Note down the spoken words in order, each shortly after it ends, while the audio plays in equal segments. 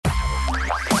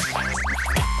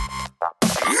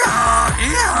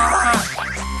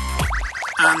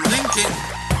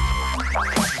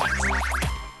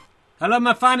Hello,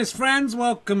 my finest friends.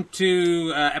 Welcome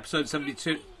to episode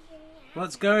 72.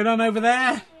 What's going on over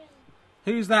there?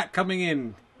 Who's that coming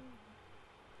in?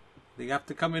 You have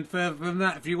to come in further than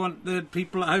that if you want the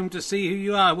people at home to see who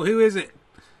you are. Well, who is it?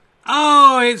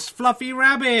 Oh, it's Fluffy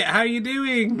Rabbit. How you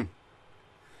doing?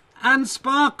 And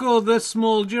Sparkle, the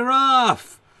small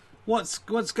giraffe. What's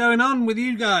going on with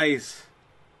you guys?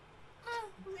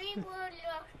 We were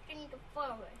lost in the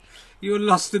forest. You were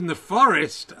lost in the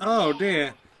forest? Oh,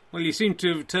 dear. Well, you seem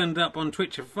to have turned up on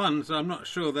Twitch for fun, so I'm not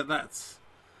sure that that's...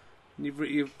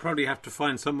 You probably have to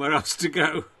find somewhere else to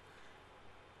go.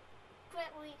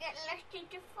 But we get lost in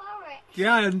the forest.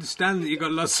 Yeah, I understand that you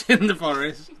got lost in the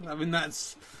forest. I mean,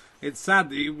 it's sad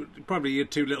that you're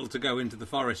too little to go into the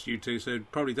forest, you two, so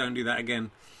probably don't do that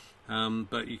again.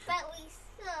 But we saw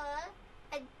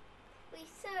a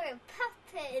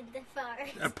puppet in the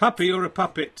forest. A puppy or a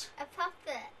puppet? A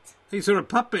puppet. You saw a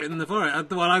puppet in the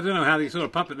forest? Well, I don't know how you saw a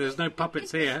puppet. There's no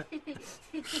puppets here.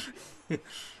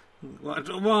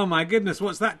 Oh, my goodness,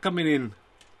 what's that coming in?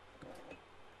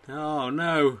 Oh,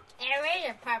 no. There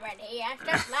is a puppet here.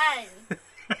 Just mine.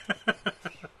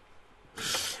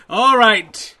 All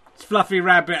right, Fluffy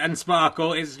Rabbit and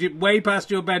Sparkle. It's way past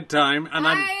your bedtime, and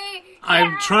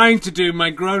I'm trying to do my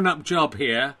grown-up job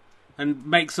here and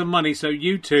make some money so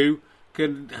you two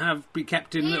can be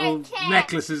kept in little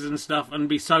necklaces and stuff and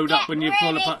be sewed up when you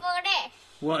fall apart.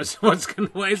 What is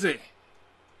it?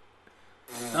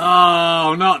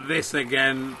 Oh, not this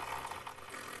again.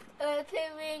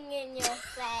 Opening in your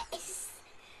face.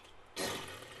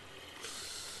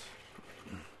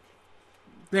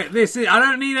 I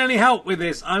don't need any help with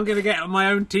this. I'm going to get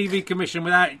my own TV commission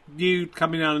without you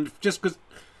coming on. Just because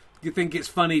you think it's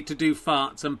funny to do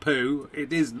farts and poo,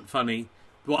 it isn't funny.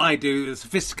 What I do, the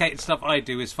sophisticated stuff I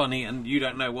do is funny, and you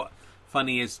don't know what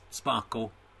funny is.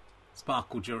 Sparkle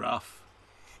giraffe.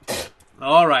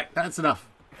 All right, that's enough.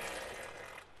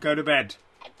 Go to bed.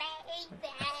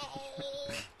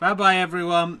 Bye,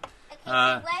 everyone.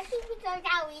 Where should we go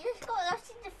now? We just got lost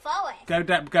in the forest.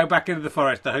 Go back into the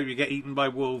forest. I hope you get eaten by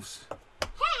wolves.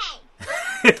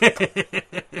 Hey!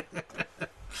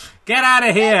 Get out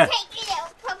of here! Take your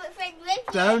little puppet friend with you.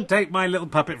 Don't take my little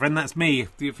puppet friend. That's me.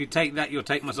 If you take that, you'll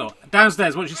take my soul.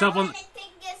 Downstairs. Watch yourself on.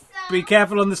 Be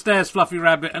careful on the stairs, Fluffy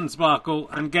Rabbit and Sparkle,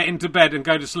 and get into bed and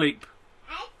go to sleep.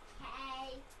 Okay.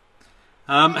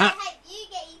 I I hope you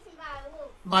get eaten by a wolf.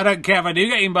 don't care if I do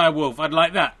get eaten by a wolf. I'd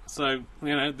like that. So,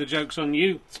 the joke's on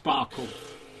you, Sparkle.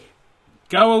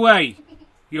 Go away.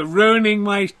 You're ruining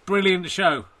my brilliant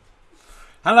show.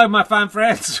 Hello, my fan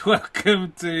friends.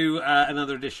 Welcome to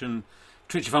another edition of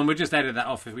Twitch Fun. We'll just edit that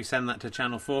off if we send that to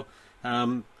Channel 4.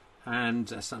 Is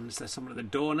there someone at the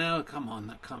door now? Come on,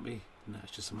 that can't be. No,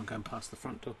 it's just someone going past the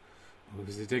front door. Or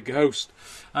is it a ghost?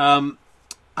 It's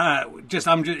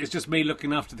just me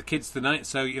looking after the kids tonight,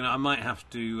 so I might have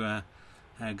to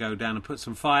go down and put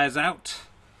some fires out.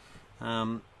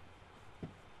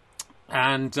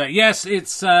 Yes,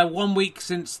 it's 1 week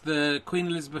since the Queen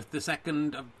Elizabeth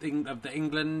II of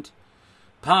England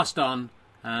passed on,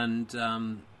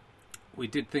 and we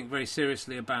did think very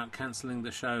seriously about cancelling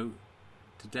the show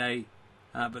today.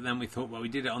 But then we thought, well, we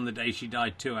did it on the day she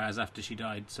died, 2 hours after she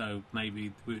died, so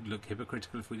maybe we would look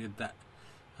hypocritical if we did that.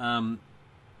 I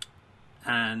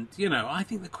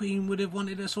think the Queen would have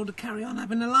wanted us all to carry on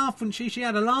having a laugh, wouldn't she? She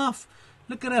had a laugh.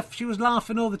 Look at her. She was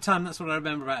laughing all the time. That's what I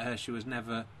remember about her. She was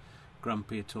never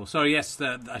grumpy at all. So, yes,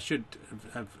 I should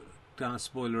have done a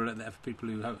spoiler alert there for people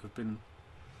who have been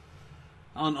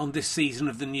on this season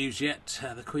of the news yet.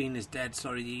 The Queen is dead.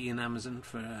 Sorry, Ian Amazon,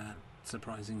 for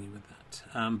surprising you with that.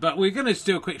 But we're going to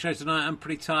do a quick show tonight. I'm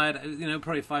pretty tired,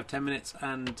 probably 5-10 minutes,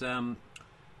 and to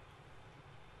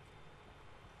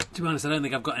be honest, I don't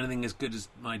think I've got anything as good as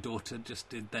my daughter just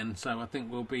did then, so I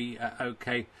think we'll be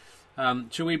okay.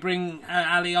 Shall we bring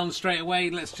Ali on straight away?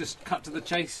 Let's just cut to the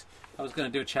chase. I was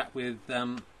going to do a chat with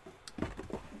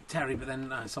Terry, but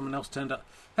then someone else turned up.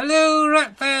 Hello,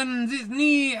 Rat fans, it's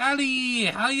me, Ali.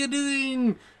 How you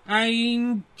doing?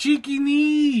 I'm cheeky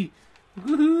me.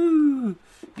 Woohoo!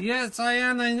 Yes, I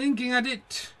am. I'm winking at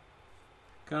it.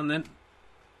 Go on then.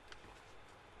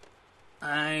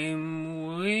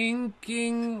 I'm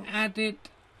winking at it.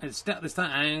 Let's start this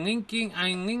time. I'm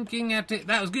winking at it.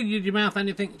 That was good. You did your mouth and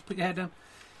you think. Put your head down.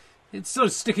 It's sort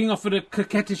of sticking off at a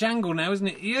coquettish angle now, isn't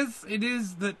it? Yes, it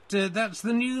is. That's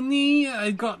the new me.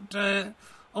 I got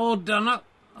all done up,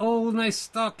 all nice,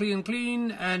 starkly and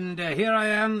clean, and here I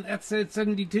am, episode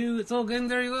 72. It's all going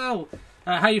very well.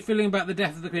 How are you feeling about the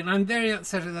death of the Queen? I'm very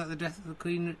upset about the death of the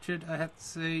Queen, Richard, I have to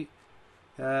say.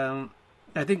 I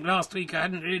think last week I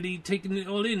hadn't really taken it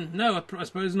all in. No, I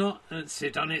suppose not. Let's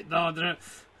sit on it, rather.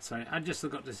 Sorry, I just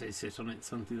forgot to say sit on it.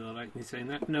 Some people like me saying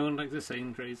that. No one likes the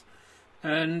same phrase.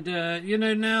 And,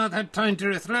 now I've had time to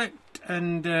reflect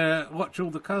and watch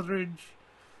all the coverage.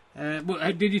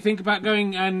 Did you think about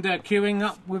going and queuing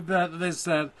up with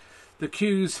the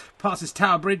queues past this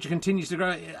Tower Bridge continues to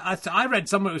grow? I read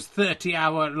somewhere it was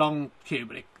 30-hour long queue,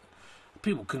 but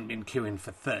people couldn't be queuing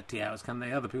for 30 hours, can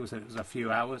they? Other people said it was a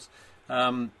few hours.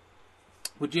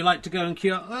 Would you like to go and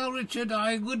queue up? Well, Richard,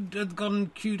 I would have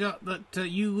gone queued up, but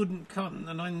you wouldn't come,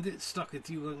 and I'm a bit stuck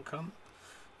if you won't come.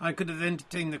 I could have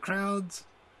entertained the crowds.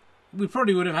 We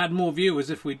probably would have had more viewers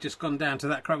if we'd just gone down to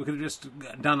that crowd. We could have just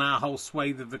done our whole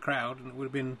swathe of the crowd, and it would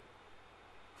have been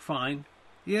fine.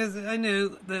 Yes, I know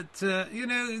that, there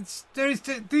is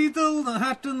Teethel that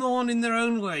have to know on in their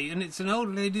own way, and it's an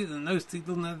old lady that knows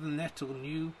Teethel neither net or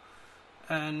new.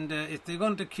 And if they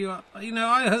want to queue up,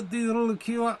 I hope Teethel will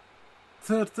queue up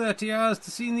for 30 hours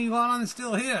to see me while I'm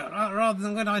still here, rather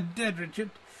than when I'm dead, Richard.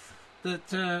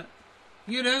 That,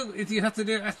 if you have to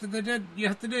do it after they're dead, you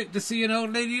have to do it to see an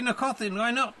old lady in a coffin. Why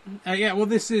not?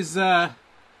 This is her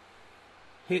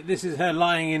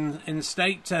lying in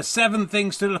state. 7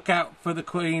 things to look out for the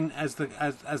Queen as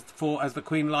the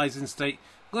Queen lies in state.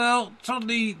 Well,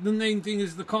 totally, the main thing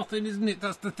is the coffin, isn't it?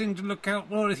 That's the thing to look out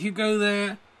for. If you go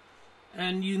there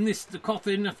and you miss the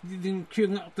coffin after you've been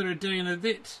queuing up there a day and a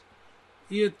bit,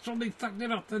 you totally fucked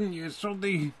it up, didn't you? You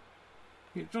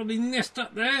totally messed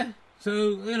up there. So,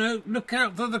 look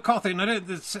out for the coffin. I don't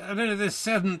know, there's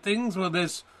 7 things. Well,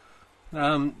 there's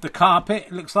the carpet,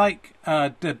 it looks like.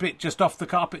 The bit just off the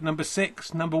carpet, number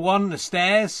 6. Number 1, the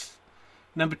stairs.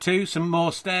 Number 2, some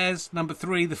more stairs. Number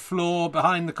 3, the floor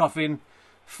behind the coffin.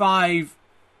 5,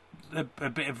 a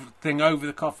bit of thing over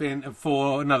the coffin. And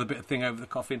 4, another bit of thing over the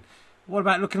coffin. What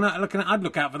about looking at? I'd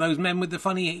look out for those men with the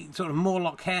funny sort of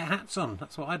Morlock hair hats on.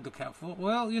 That's what I'd look out for.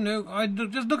 Well, I'd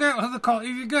just look out for the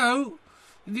coffin.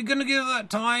 If you're going to give that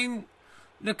time,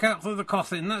 look out for the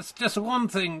coffin. That's just one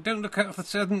thing. Don't look out for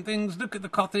 7 things. Look at the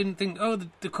coffin, think, oh,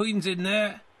 the Queen's in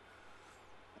there.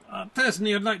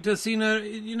 Personally, I'd like to have seen her,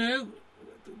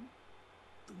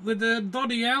 with her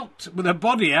body out. With her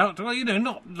body out? Well,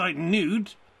 not like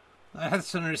nude. I have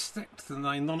some respect for the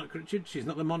monarch, Richard. She's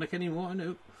not the monarch anymore, I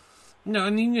know. No,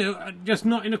 I mean, just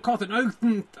not in a coffin.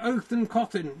 Oaken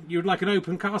coffin. You'd like an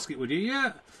open casket, would you?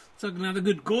 Yeah. So I can have a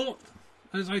good gort.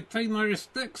 As I pay my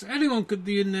respects, anyone could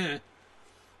be in there.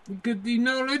 Could be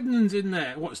Noel Edmonds in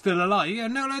there. What, still alive? Yeah,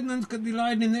 Noel Edmonds could be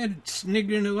lying in there,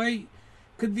 sniggering away.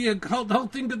 Could be the whole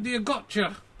thing could be a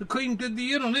gotcha. The Queen could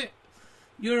be in on it.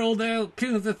 You're all there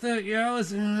queuing for 30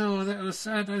 hours. Oh, that was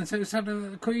sad. And so sad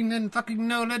the Queen, then fucking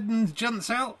Noel Edmonds jumps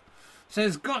out.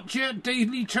 Says, gotcha,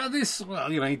 Davely Travis. Well,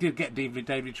 he did get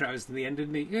Davely Travis in the end,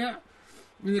 didn't he? Yeah.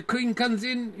 And the Queen comes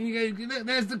in, and you go, look,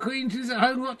 there's the Queen, she's at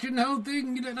home watching the whole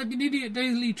thing. You look like an idiot,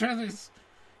 Davely Travis.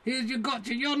 Here's your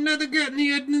gotcha. You'll never get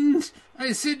me, Edmonds.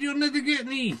 I said you'll never get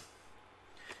me.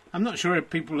 I'm not sure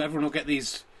if everyone will get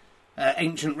these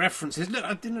ancient references. Look,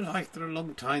 I've been alive for a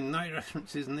long time. Night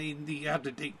references and they add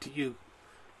a date to you.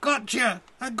 Gotcha!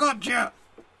 I gotcha!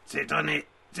 Sit on it.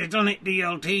 Sit on it,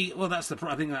 DLT. Well, that's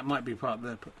I think that might be part of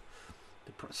the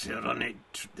sit on it,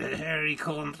 the hairy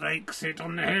cornflake. Sit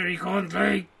on the hairy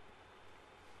cornflake.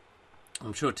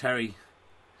 I'm sure Terry,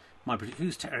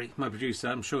 who's Terry? My producer.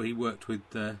 I'm sure he worked with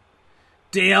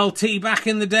DLT back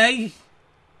in the day.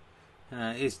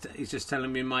 He's just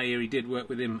telling me in my ear he did work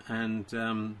with him, and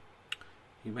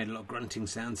he made a lot of grunting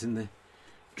sounds in the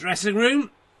dressing room.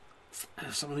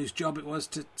 Someone whose job it was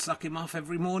to suck him off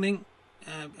every morning.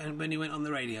 And when he went on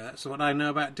the radio, that's what I know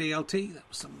about DLT. That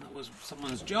was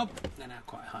someone's job. They're now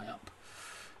quite high up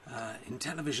in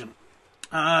television.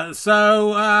 Is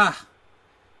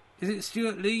it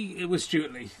Stuart Lee? It was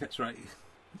Stuart Lee. That's right. He's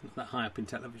not that high up in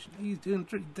television. He's doing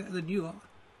pretty better than you are.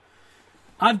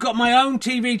 I've got my own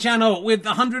TV channel with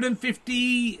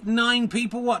 159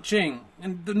 people watching,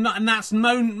 and that's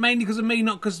mainly because of me,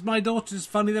 not because my daughter's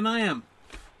funny than I am.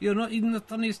 You're not even the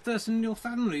funniest person in your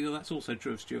family. Well, that's also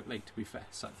true of Stuart Lee, to be fair.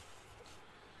 So,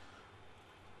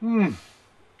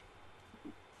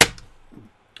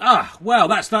 well,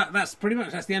 that's that. That's pretty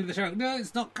much the end of the show. No,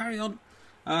 it's not. Carry on.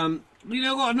 You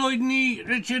know what annoyed me,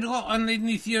 Richard? What made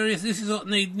me furious? This is what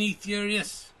made me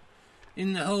furious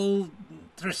in the whole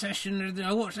procession.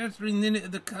 I watched every minute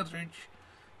of the coverage.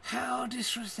 How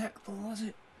disrespectful was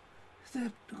it?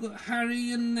 That got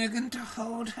Harry and Meghan to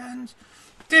hold hands.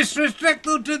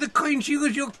 Disrespectful to the Queen. She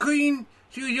was your Queen.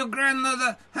 She was your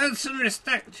grandmother. Have some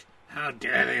respect. How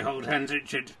dare they hold hands,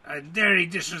 Richard? Very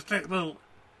disrespectful.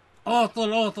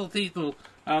 Awful people.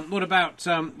 What about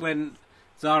when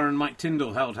Zara and Mike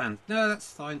Tyndall held hands? No,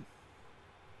 that's fine.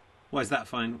 Why is that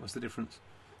fine? What's the difference?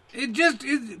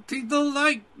 People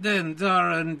like then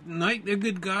Zara and Knight. They're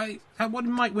good guys. What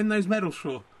did Mike win those medals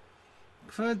for?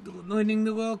 For winning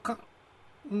the World Cup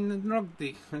in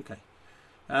rugby. Okay.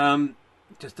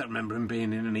 Just don't remember him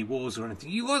being in any wars or anything.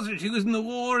 He wasn't. He was in the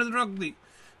war of the rugby.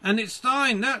 And it's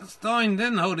Stein. That's Stein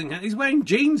then holding hand. He's wearing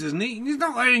jeans, isn't he? He's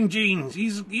not wearing jeans.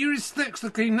 He respects the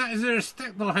Queen. That is a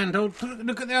respectable handhold.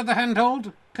 Look at the other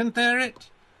handhold. Compare it.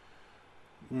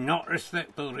 Not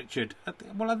respectful, Richard.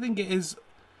 Well, I think it is.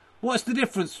 What's the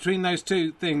difference between those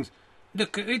two things?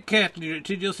 Look at it carefully,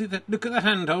 Richard. You'll see that. Look at the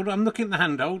handhold. I'm looking at the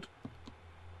handhold.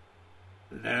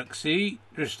 Look, see?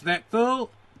 Respectful.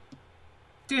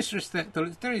 Disrespectful.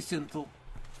 It's very simple.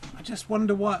 I just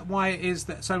wonder why it is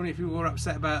that so many people were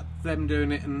upset about them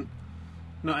doing it and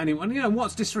not anyone. You know,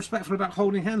 what's disrespectful about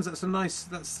holding hands? That's a nice...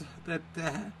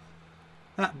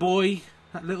 That boy,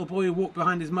 that little boy who walked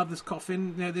behind his mother's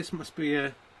coffin. You know, this must be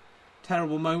a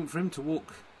terrible moment for him to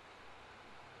walk,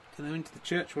 you know, into the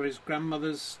church where his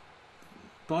grandmother's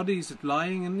body's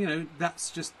lying. And, you know, that's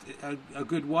just... A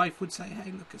good wife would say,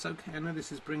 hey, look, it's okay. I know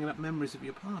this is bringing up memories of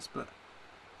your past, but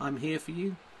I'm here for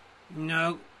you.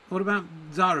 No. What about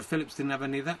Zara Phillips? Didn't have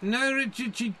any of that. No,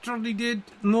 Richard, she probably did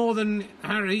more than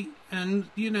Harry. And,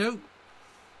 you know,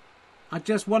 I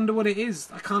just wonder what it is.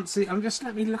 I can't see. I'm just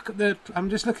looking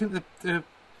at the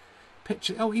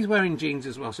picture. Oh, he's wearing jeans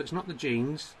as well, so it's not the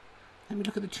jeans. Let me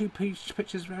look at the two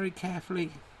pictures very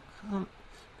carefully. They're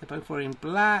both wearing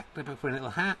black. They're both wearing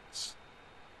little hats.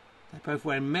 They're both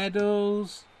wearing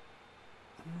medals.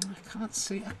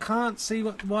 I can't see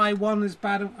why one is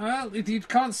bad. Well, if you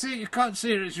can't see it, you can't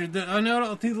see it, Richard. I know a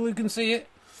lot of people who can see it.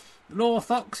 Law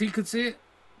Fox, he could see it.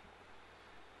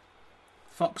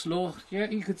 Fox Law, yeah,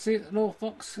 he could see it. Law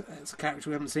Fox, that's a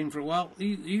character we haven't seen for a while.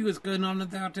 He was going on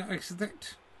without it, I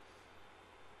expect.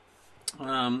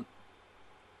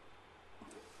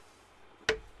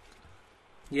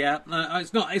 Yeah,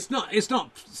 it's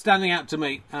not standing out to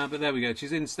me. But there we go.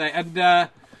 She's in state, and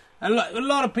a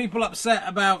lot of people upset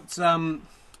about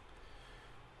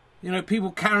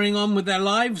people carrying on with their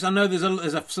lives. I know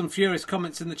there's some furious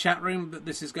comments in the chat room that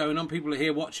this is going on. People are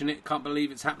here watching it, can't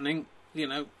believe it's happening,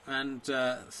 and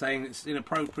saying it's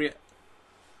inappropriate.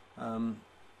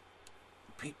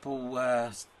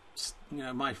 People,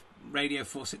 my Radio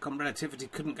 4 sitcom Relativity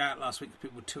couldn't go out last week because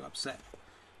people were too upset.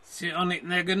 Sit on it,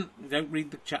 Negan. Don't read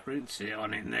the chat room. Sit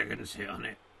on it, Negan. Sit on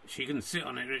it. She can sit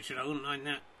on it, Richard. I wouldn't mind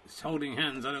that. It's holding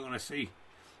hands. I don't want to see.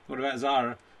 What about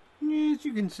Zara? Yes,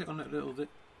 you can sit on it a little bit.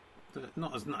 But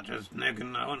not as much as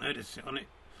Negan. I want her to sit on it.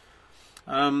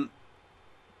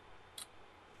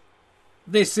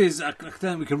 This is... I don't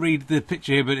think we can read the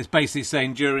picture here, but it's basically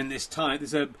saying during this time...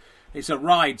 It's a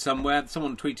ride somewhere.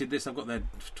 Someone tweeted this. I've got their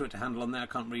Twitter handle on there. I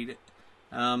can't read it.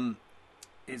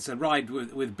 It's a ride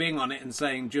with Bing on it and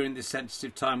saying during this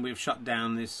sensitive time we've shut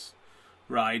down this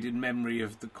ride in memory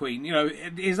of the Queen.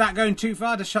 Is that going too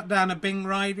far to shut down a Bing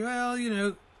ride?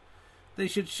 Well, they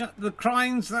should shut the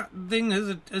crimes that Bing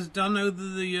has done over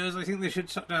the years. I think they should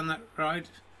shut down that ride.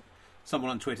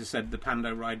 Someone on Twitter said the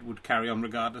Pando ride would carry on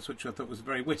regardless, which I thought was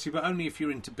very witty, but only if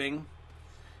you're into Bing.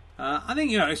 I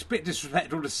think, it's a bit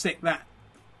disrespectful to stick that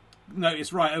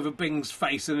notice right over Bing's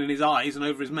face and in his eyes and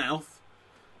over his mouth.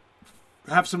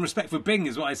 Have some respect for Bing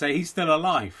is what I say. He's still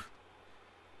alive.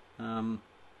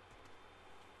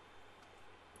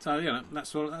 So,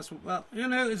 that's what, well,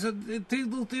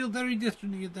 people feel very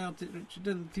differently about it, Richard,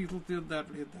 and people feel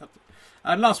badly about it.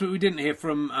 And last week we didn't hear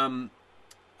from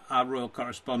our royal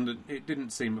correspondent. It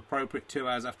didn't seem appropriate. 2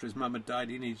 hours after his mum had died,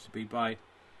 he needed to be by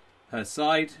her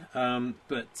side.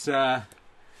 But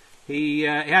he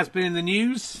has been in the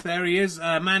news. There he is.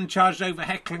 A man charged over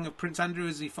heckling of Prince Andrew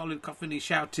as he followed coffin. He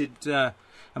shouted, a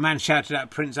man shouted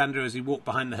at Prince Andrew as he walked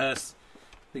behind the hearse.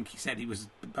 I think he said he was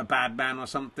a bad man or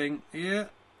something. Yeah.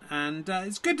 And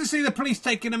it's good to see the police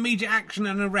taking immediate action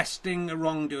and arresting a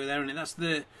wrongdoer there.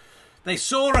 And they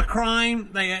saw a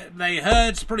crime. They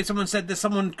heard, probably someone said there's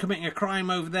someone committing a crime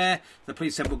over there. The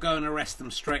police said, we'll go and arrest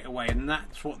them straight away. And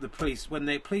that's what the police, when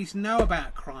the police know about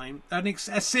a crime, a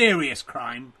serious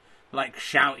crime, like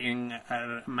shouting at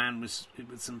a man with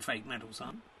some fake medals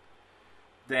on,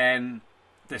 then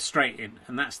they're straight in.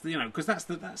 And that's because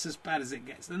that's as bad as it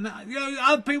gets. And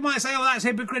other people might say, oh, that's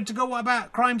hypocritical. What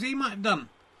about crimes he might have done?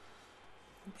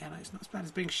 Yeah, no, it's not as bad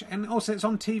as being and also it's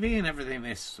on TV and everything,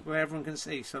 where everyone can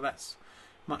see, so that's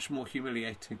much more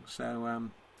humiliating. So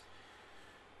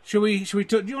shall we talk?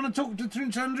 Do you want to talk to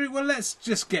Prince Andrew? Well, let's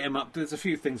just get him up. There's a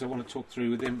few things I want to talk through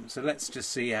with him, so let's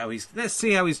see how he's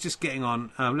just getting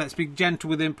on. Let's be gentle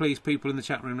with him, please, people in the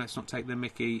chat room. Let's not take the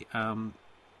mickey.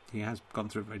 He has gone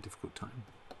through a very difficult time.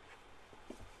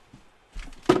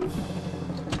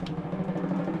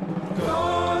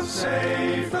 God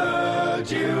save the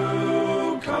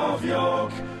Duke of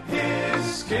York.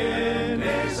 His skin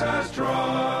is as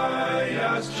dry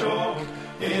as chalk.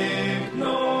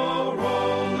 Ignore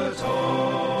all the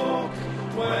talk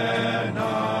when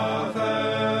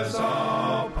others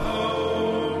are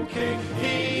poking.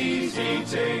 He's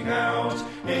eating out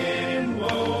in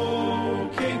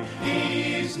Woking.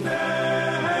 He's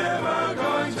never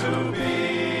going to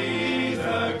be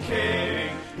the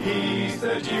king. He's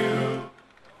the Duke.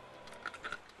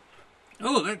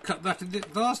 Oh, that cut that a bit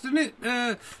fast, didn't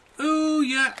it? Oh,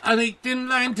 yeah, an 18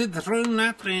 line to the throne,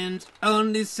 my friends.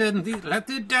 On this 70th, let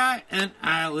to die, and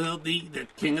I will be the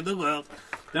king of the world.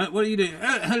 Now, what are you doing?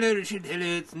 Hello, Richard. Hello,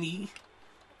 it's me,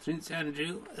 Prince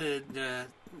Andrew, and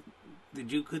the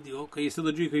Duke of York. Are you still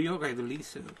the Duke of York? I believe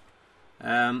so.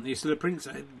 You're still a prince?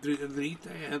 I believe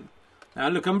I am. Now,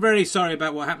 look, I'm very sorry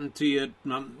about what happened to your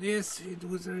mum. Yes, it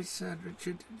was very sad,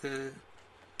 Richard.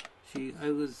 It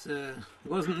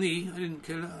wasn't me. I didn't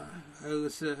kill her.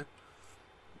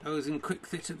 I was in quick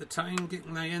fit at the time,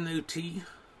 getting my NOT,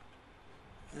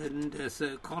 and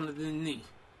so cornered in the knee.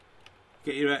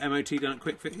 Get your MOT done at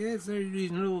quick fit. Yeah, it's very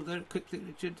reasonable. They're at quick fit,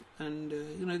 Richard, and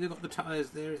they've got the tyres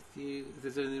there if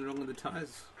there's anything wrong with the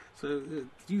tyres. So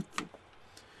youthful.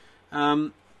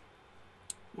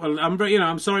 Well,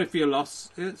 I'm sorry for your loss.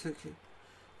 Yeah, it's okay.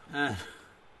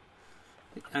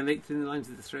 And 8th in the line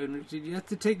to the throne, Richard. You have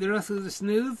to take the rest of the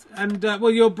snooze. And,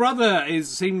 your brother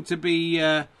seemed to be...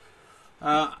 the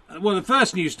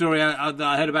first news story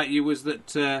I heard about you was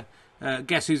that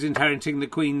guess who's inheriting the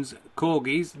Queen's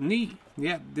corgis? Me.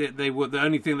 Yeah, they were the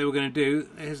only thing they were going to do.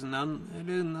 There's none.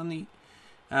 Hello, none.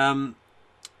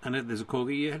 I know there's a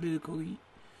corgi. Yeah, hello, corgi.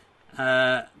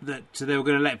 That they were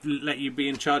going to let you be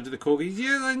in charge of the corgis.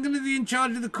 Yeah, I'm going to be in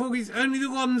charge of the corgis. Only the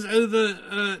ones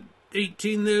over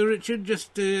 18 though, Richard.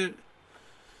 Just because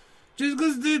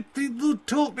the people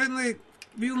talk, and they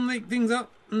people make things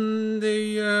up, and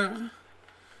they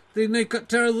make up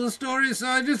terrible stories. So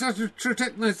I just have to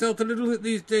protect myself a little bit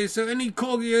these days. So any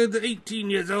corgi over 18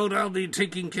 years old, I'll be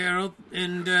taking care of.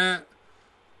 And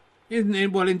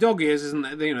in dog years, isn't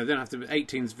it? They don't have to.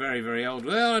 18's very, very old.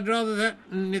 Well, I'd rather that.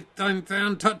 And if I'm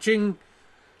found touching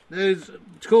those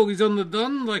corgis on the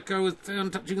Don, like I was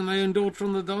found touching my own daughter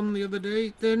on the Don the other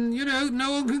day, then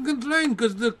no one can complain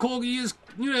because the corgi is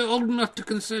old enough to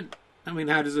consent. I mean,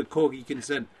 how does a corgi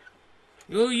consent?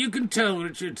 Oh, you can tell,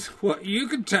 Richard. What? You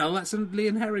can tell? That's a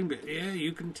Leon Herring bit. Yeah,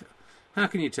 you can tell. How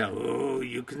can you tell? Oh,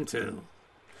 you can tell.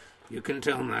 You can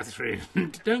tell, my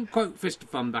friend. Don't quote Fist of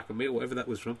Fun back at me, or whatever that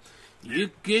was from.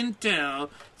 You can tell.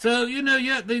 So,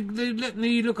 they let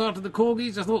me look after the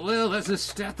corgis. I thought, well, that's a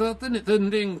step up, isn't it? Than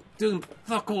doing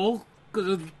fuck all, because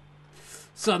of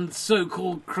some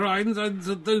so-called crimes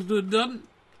those were done.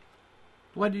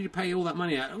 Why did you pay all that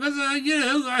money out? Because, I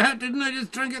didn't I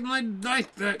just try and get my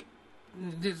life back.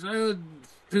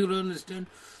 People understand.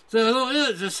 So I thought,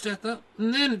 it's a step up.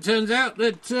 And then it turns out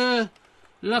that,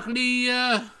 luckily,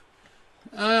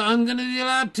 I'm going to be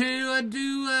allowed to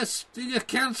do a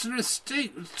councillor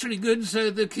estate. It's pretty good.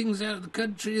 So the king's out of the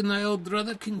country, and my old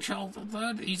brother, King Charles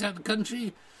III, he's out of the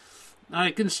country.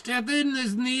 I can step in.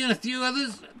 There's me and a few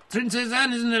others. Princess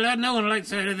Anne isn't allowed. No one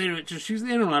likes her, Richard. She's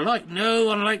the only one I like. No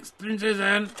one likes Princess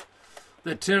Anne.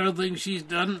 The terrible thing she's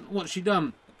done. What's she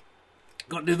done?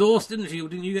 Got divorced, didn't she? Or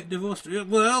didn't you get divorced?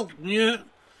 Well, yeah.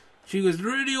 She was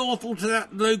really awful to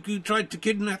that bloke who tried to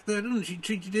kidnap her, didn't she?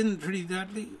 Treated him pretty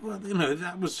badly. Well,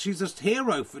 she's just a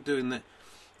hero for doing that.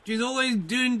 She's always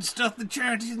doing stuff for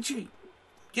charity, isn't she?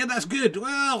 Yeah, that's good.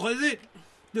 Well, is it?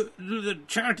 The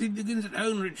charity begins at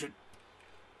home, Richard.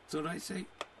 That's what I say.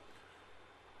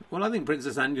 Well, I think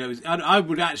Princess Anne, I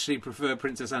would actually prefer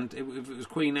Princess Anne if it was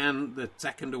Queen Anne the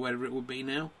Second or whatever it would be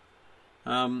now.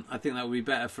 I think that would be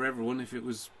better for everyone if it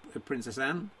was Princess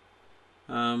Anne.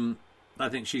 I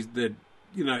think she's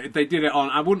if they did it on,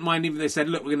 I wouldn't mind if they said,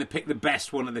 look, we're going to pick the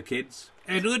best one of the kids.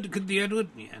 Edward, could be Edward?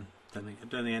 Yeah, I don't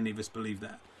think any of us believe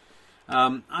that.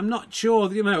 I'm not sure,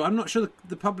 I'm not sure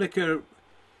the public are,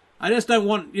 I just don't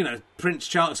want,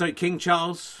 King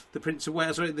Charles, the Prince of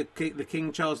Wales, the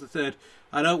King Charles III,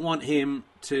 I don't want him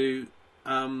to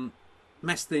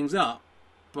mess things up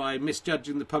by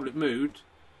misjudging the public mood,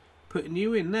 putting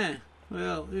you in there.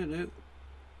 Well,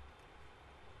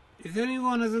 if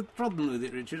anyone has a problem with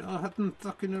it, Richard, I'll have them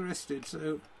fucking arrested.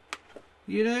 So,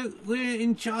 we're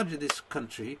in charge of this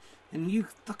country, and you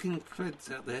fucking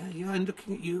creds out there, I'm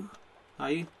looking at you.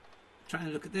 Are you? Trying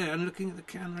to look at there. I'm looking at the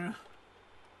camera.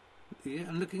 Yeah,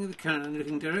 I'm looking at the camera. I'm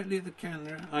looking directly at the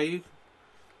camera. Are you?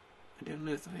 I don't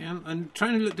know if I am. I'm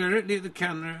trying to look directly at the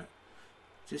camera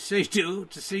to say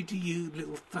to you,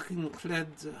 little fucking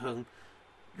creds at home,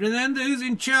 Remember who's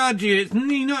in charge here. It's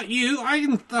me, not you. I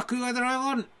can fuck whoever I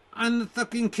want. I'm the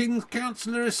fucking King's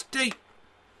Councillor of State.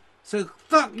 So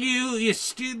fuck you, you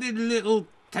stupid little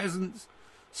peasants.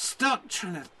 Stop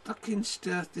trying to fucking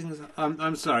stir things up.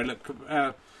 I'm sorry, look,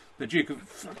 the Duke of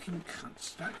fucking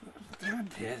cunts. How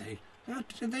dare they?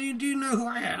 They do know who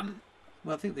I am.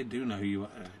 Well, I think they do know who you are.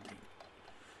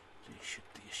 They should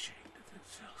be ashamed of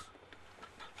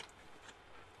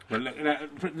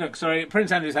themselves. Well, look, sorry,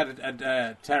 Prince Andrew's had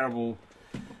a terrible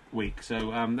week,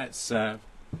 so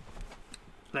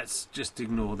let's just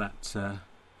ignore that.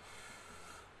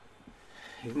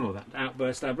 Ignore that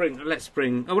outburst. Let's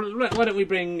bring. Oh, why don't we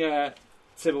bring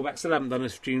Sybil back? Still haven't done a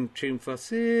tune for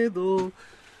Sybil.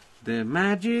 The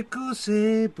magical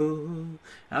Sybil.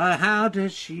 How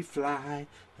does she fly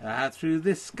through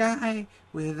the sky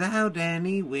without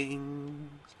any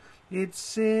wings? It's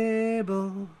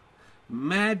Sybil,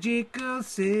 magical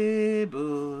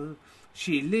Sybil.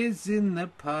 She lives in the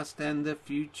past and the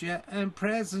future and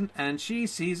present, and she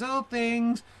sees all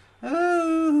things.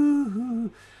 Oh.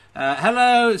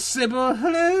 Hello, Sybil.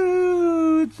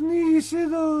 Hello, it's me,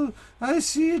 Sybil. I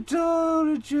see it all,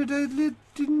 Richard. I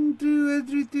didn't do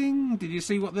everything. Did you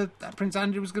see what that Prince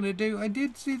Andrew was going to do? I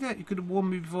did see that. You could have warned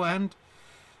me beforehand.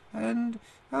 And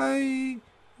I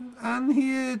am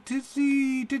here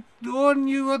to warn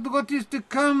you what is to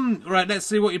come. Right, let's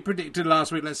see what you predicted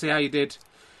last week. Let's see how you did.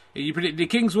 You predicted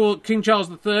King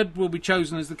Charles III will be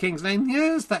chosen as the king's name.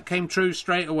 Yes, that came true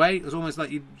straight away. It was almost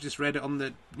like you just read it on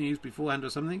the news beforehand or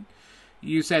something.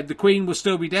 You said the Queen will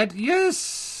still be dead.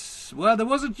 Yes. Well, there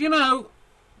wasn't, when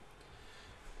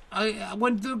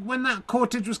that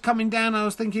cortege was coming down, I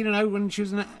was thinking, when she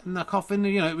was in the coffin,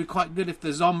 it'd be quite good if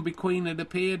the zombie Queen had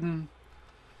appeared. And,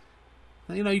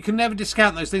 you can never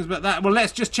discount those things. But well,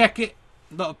 let's just check it.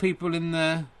 A lot of people in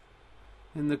the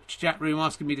chat room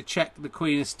asking me to check the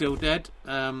Queen is still dead.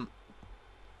 I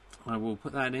will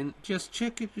put that in. Just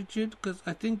check it, Richard, because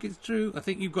I think it's true. I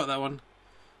think you've got that one.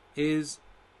 Is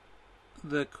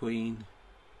the Queen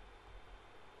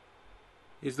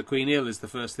ill is the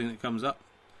first thing that comes up.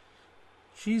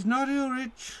 She's not ill,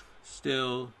 Rich.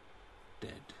 Still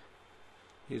dead.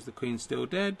 Is the Queen still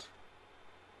dead?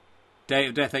 Date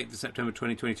of death, 8th of September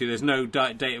 2022. There's no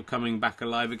date of coming back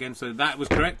alive again, so that was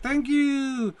correct. Thank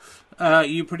you.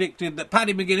 You predicted that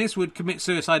Paddy McGuinness would commit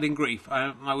suicide in grief.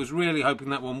 I was really hoping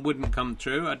that one wouldn't come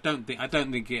true. I don't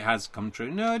think it has come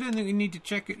true. No, I don't think we need to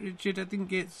check it, Richard. I don't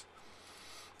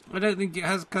think it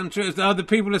has come true. The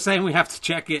people are saying we have to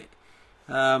check it.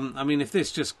 If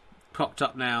this just popped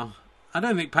up now, I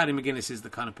don't think Paddy McGuinness is the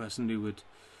kind of person who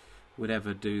would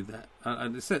ever do that.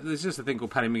 There's just a thing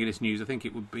called Paddy McGuinness News. I think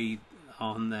it would be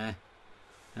on there.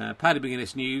 Paddy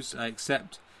McGuinness News, I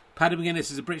accept. Paddy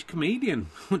McGuinness is a British comedian.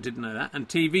 I didn't know that. And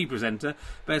TV presenter,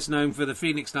 best known for the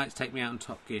Phoenix Nights Take Me Out and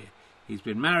Top Gear. He's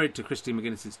been married to Christine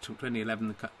McGuinness since 2011.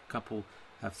 The couple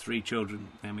have 3 children.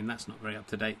 That's not very up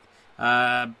to date.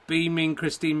 Beaming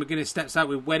Christine McGuinness steps out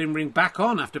with wedding ring back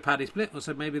on after Paddy split. Or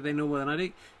so maybe they know more than I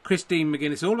do. Christine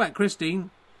McGuinness, all about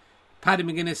Christine. Paddy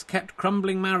McGuinness kept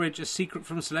crumbling marriage a secret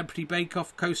from Celebrity Bake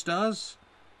Off co-stars.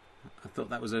 I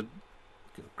thought that was a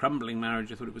crumbling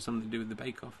marriage. I thought it was something to do with the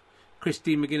Bake Off.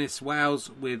 Christine McGuinness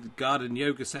wows with garden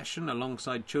yoga session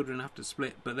alongside children after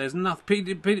split. But there's nothing.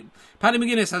 Paddy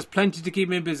McGuinness has plenty to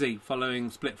keep him busy following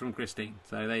split from Christine.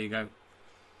 So there you go.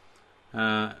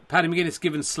 Paddy McGuinness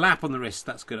given slap on the wrist.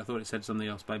 That's good. I thought it said something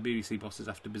else by BBC bosses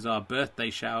after bizarre birthday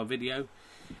shower video.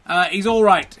 He's all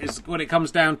right, is what it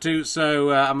comes down to.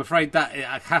 So I'm afraid that it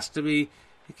has to be.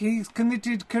 He's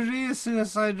committed career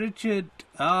suicide, Richard.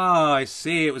 Oh, I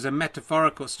see. It was a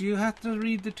metaphorical. So you have to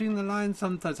read between the lines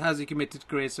sometimes. Has he committed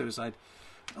career suicide?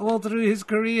 All through his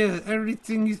career,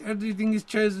 everything he's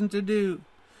chosen to do.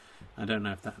 I don't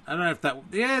know if that.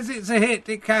 Yes, it's a hit.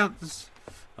 It counts.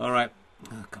 All right.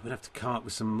 Oh, God, we'd have to come up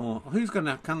with some more. Who's going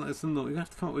to come up with some more? We're going to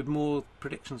have to come up with more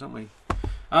predictions, aren't we?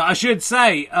 I should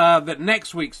say that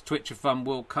next week's Twitch of Fun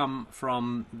will come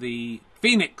from the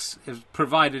Phoenix,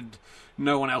 provided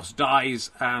no one else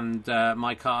dies and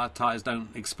my car tyres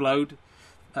don't explode.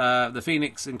 The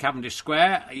Phoenix in Cavendish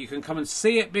Square. You can come and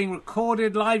see it being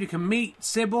recorded live. You can meet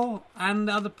Sybil and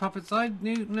other puppets.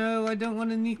 No, I don't want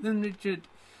to meet them, Richard.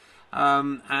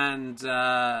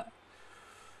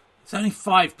 It's only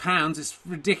 £5. It's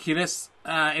ridiculous.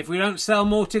 If we don't sell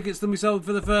more tickets than we sold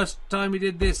for the first time we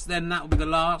did this, then that will be the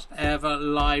last ever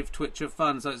live Twitch of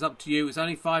Fun. So it's up to you. It's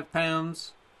only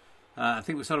 £5. I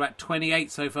think we sold about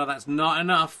 28 so far. That's not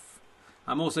enough.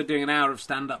 I'm also doing an hour of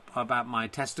stand-up about my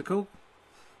testicle.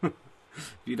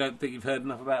 if you don't think you've heard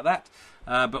enough about that.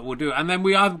 But we'll do it. And then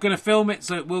we are going to film it,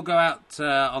 so it will go out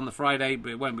on the Friday,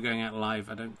 but it won't be going out live,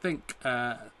 I don't think.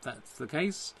 That's the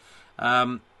case.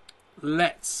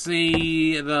 Let's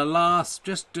see the last,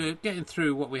 just getting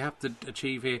through what we have to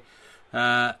achieve here.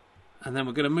 And then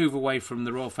we're going to move away from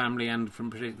the royal family and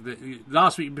from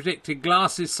last week you predicted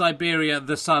Glasses, Siberia,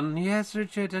 the Sun. Yes,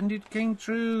 Richard, and it came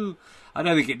true. I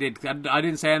don't think it did. I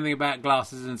didn't say anything about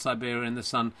Glasses and Siberia and the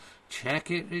Sun.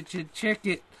 Check it, Richard, check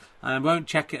it. And I won't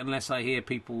check it unless I hear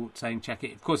people saying check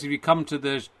it. Of course, if you come to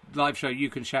the live show,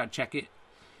 you can shout check it.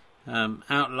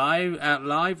 Out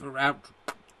live, or out...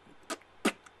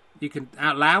 You can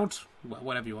out loud,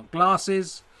 whatever you want.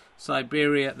 Glasses,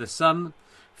 Siberia, the Sun.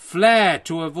 Flare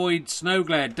to avoid snow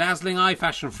glare. Dazzling eye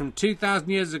fashion from 2,000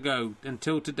 years ago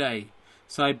until today.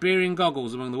 Siberian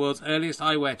goggles, among the world's earliest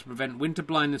eyewear to prevent winter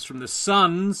blindness from the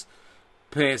sun's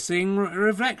piercing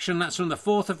reflection. That's from the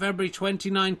 4th of February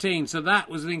 2019. So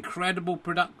that was an incredible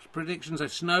prediction. So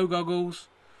snow goggles.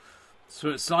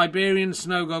 So Siberian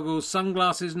snow goggles.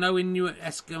 Sunglasses. No Inuit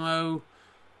Eskimo.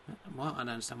 What? I don't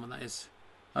understand what that is.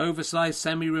 Oversized,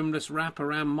 semi-rimless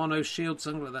wrap-around mono shield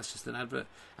sunglasses. That's just an advert.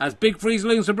 As big freeze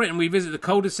looms for Britain, we visit the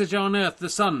coldest city on Earth, the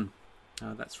Sun.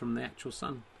 Oh, that's from the actual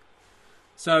Sun.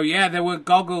 So, yeah, there were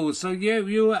goggles. So,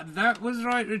 that was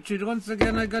right, Richard. Once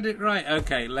again, I got it right.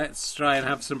 Okay, let's try and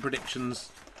have some predictions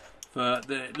for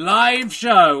the live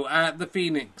show at the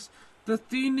Phoenix. The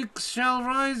Phoenix shall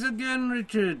rise again,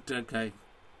 Richard. Okay.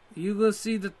 You will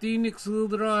see the Phoenix will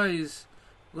rise.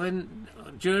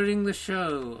 During the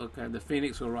show, okay, the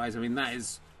Phoenix will rise. I mean, that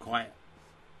is quite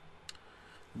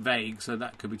vague, so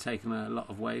that could be taken a lot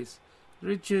of ways.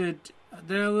 Richard,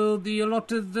 there will be a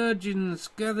lot of virgins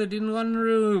gathered in one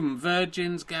room.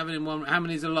 Virgins gathered in one room. How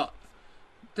many is a lot?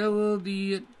 There will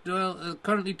be,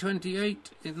 currently 28.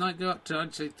 It might go up to,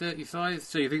 I'd say, 35.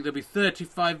 So you think there'll be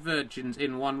 35 virgins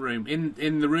in one room,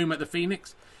 in the room at the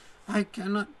Phoenix? I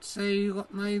cannot say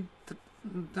what my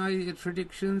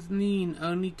predictions mean.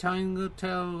 Only time will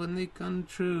tell when they come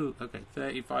true. Okay,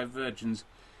 35 virgins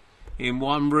in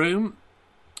one room.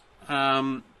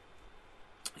 Yeah,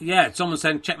 someone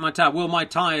saying check my tyre. Will my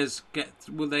tyres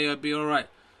will they be alright?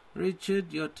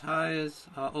 Richard, your tyres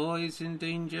are always in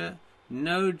danger.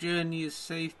 No journey is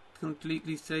safe,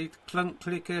 completely safe. Clunk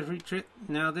click every trip.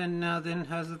 Now then,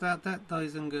 how's about that,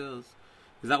 boys and girls?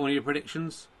 Is that one of your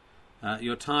predictions?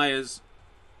 Your tyres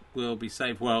will be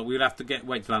safe. Well, we'll have to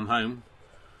wait till I'm home.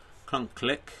 Clunk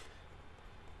click.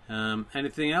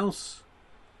 Anything else?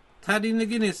 Paddy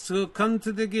McGuinness will come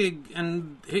to the gig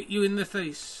and hit you in the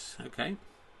face. Okay.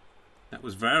 That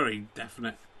was very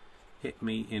definite. Hit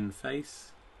me in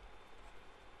face.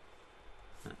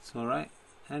 That's alright.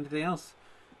 Anything else?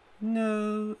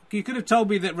 No. You could have told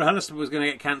me that Rehearsal was going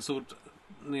to get cancelled,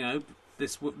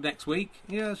 this next week.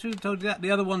 Yeah, I should have told you that.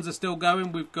 The other ones are still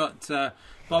going. We've got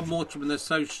Bob Mortimer and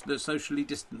the Socially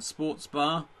Distant Sports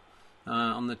Bar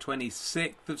on the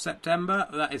 26th of September.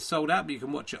 That is sold out, but you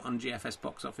can watch it on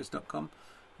gfsboxoffice.com.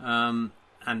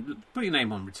 And put your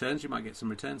name on returns. You might get some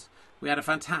returns. We had a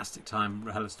fantastic time,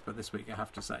 Rehearsal, this week, I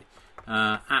have to say.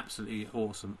 Absolutely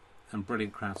awesome and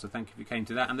brilliant crowd. So thank you if you came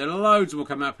to that. And there are loads will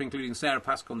come up, including Sarah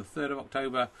Pascal on the 3rd of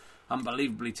October.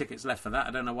 Unbelievably tickets left for that.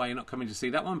 I don't know why you're not coming to see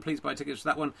that one. Please buy tickets for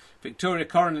that one. Victoria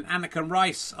Corrin and Annika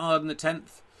Rice on the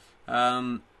 10th.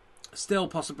 Still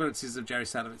possibilities of Jerry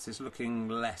Sadowitz is looking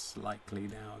less likely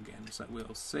now again. So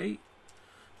we'll see.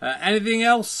 Anything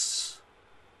else?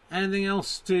 Anything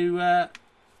else to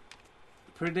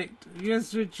predict?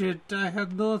 Yes, Richard, I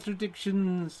have no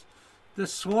predictions. The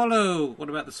swallow. What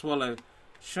about the swallow?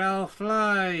 Shall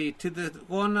fly to the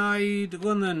one-eyed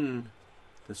woman.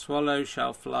 The swallow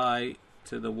shall fly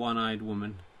to the one-eyed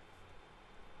woman.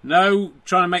 No,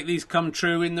 trying to make these come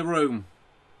true in the room.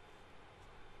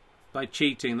 By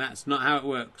cheating, that's not how it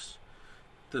works.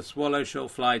 The swallow shall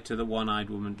fly to the one-eyed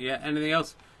woman. Yeah, anything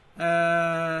else?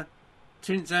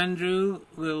 Prince Andrew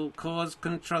will cause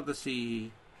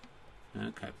controversy.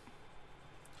 Okay.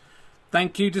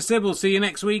 Thank you to Sybil. See you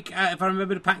next week. If I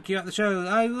remember to pack you at the show,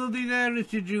 I will be there,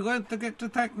 Richard. You won't forget to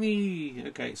pack me.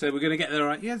 Okay, so we're going to get there,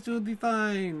 right? Yes, we'll be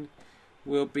fine.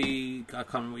 We'll be, I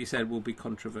can't remember what you said, we'll be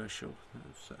controversial.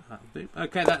 So that'll be.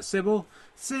 Okay, that's Sybil.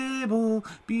 Sybil,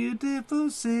 beautiful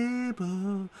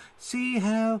Sybil. See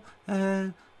how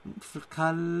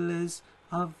colours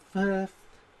of the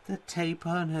tape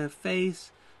on her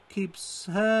face keeps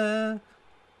her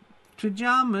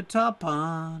pyjama top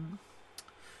on.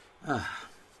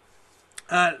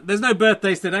 There's no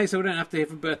birthdays today, so we don't have to hear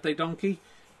from Birthday Donkey.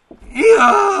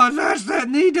 Yeah, that's that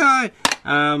need I.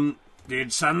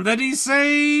 Did somebody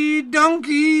say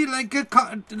donkey like a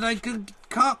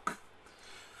cock?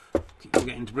 keep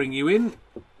forgetting to bring you in.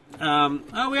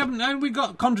 We haven't. We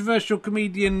got controversial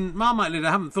comedian Marmite Lid.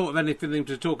 I haven't thought of anything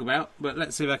to talk about, but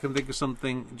let's see if I can think of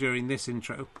something during this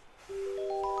intro.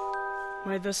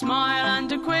 With a smile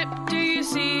and a quip, do you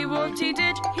see what he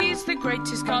did? He's the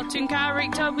greatest cartoon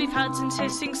character we've had since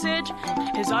Hissing Sid.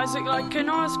 His eyes look like an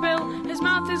oil spill, his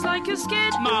mouth is like a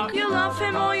skid. Mark, you love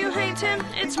him or you hate him,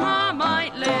 it's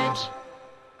Marmite Lid.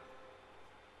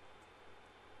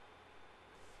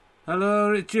 Hello,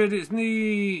 Richard, it's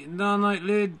me, Marmite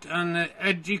Lid, and the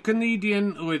edgy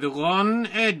comedian with one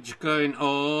edge going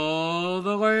all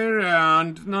the way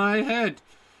around my head.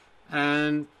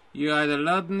 And you either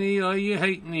love me or you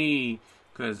hate me,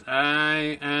 'cause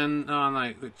I am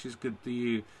Marmite, which is good for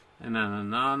you, and I'm a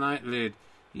Marmite Lid.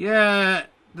 Yeah,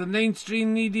 the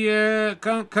mainstream media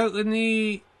can't cope with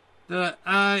me that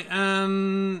I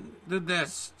am the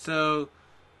best, so,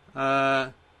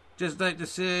 just like to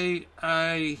say,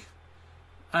 I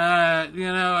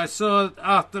saw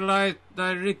Afterlife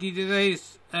by Ricky Gervais,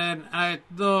 and I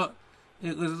thought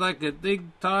it was like a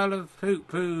big pile of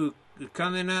poo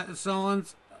coming out of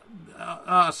someone's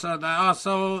arsehole, the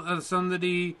arsehole of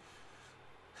somebody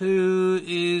who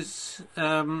is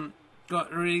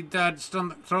got really bad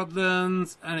stomach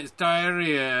problems and it's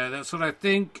diarrhea. That's what I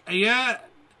think. Yeah?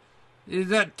 Is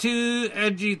that too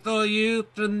edgy for you,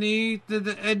 from me to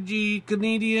the edgy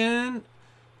comedian?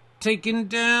 Taking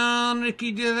down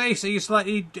Ricky Gervais. Are you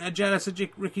slightly jealous of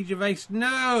Ricky Gervais?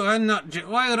 No, I'm not.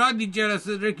 Why would I be jealous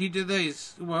of Ricky Gervais?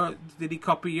 Well, did he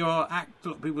copy your act? A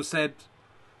lot of people said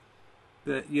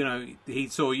that, he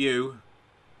saw you,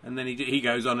 and then he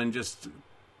goes on and just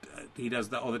he does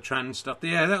that all the trans stuff.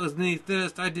 Yeah, that was me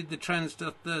first. I did the trans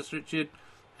stuff first, Richard.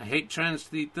 I hate trans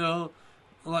people.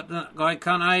 Why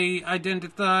can't I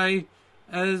identify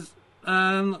as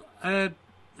some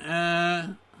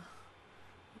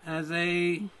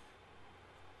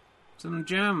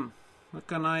jam?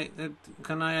 Can I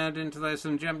identify as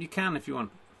some jam? You can if you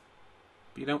want.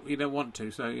 You don't want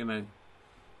to, so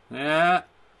Yeah.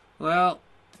 Well,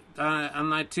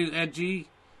 am I too edgy?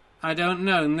 I don't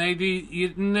know. Maybe you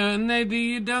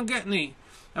don't get me.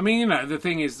 I mean, the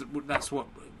thing is, that's what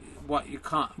you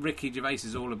can't. Ricky Gervais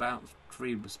is all about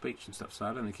freedom of speech and stuff. So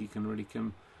I don't think he can really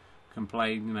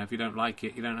complain. If you don't like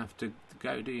it, you don't have to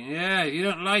go, do you? Yeah, you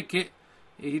don't like it.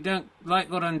 If you don't like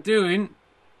what I'm doing,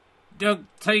 don't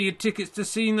pay your tickets to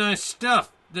see nice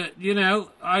stuff. That you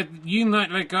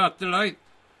might like Afterlife.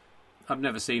 I've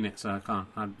never seen it, so I can't.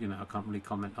 I can't really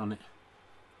comment on it.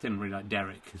 Didn't really like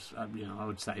Derek, cause, I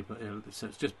would say, but it's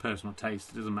just personal taste.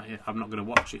 It doesn't matter. I'm not going to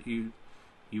watch it. You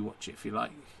watch it if you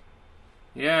like.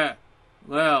 Yeah.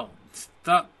 Well,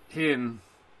 stop him.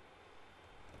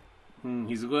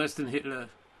 He's worse than Hitler.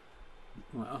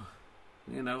 Well,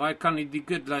 why can't he be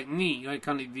good like me? Why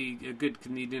can't he be a good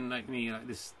comedian like me, like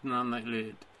this Marmite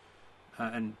Lid,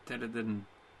 and better than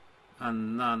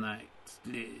Marmite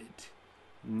Lid?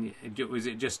 Was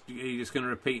it just, are you just going to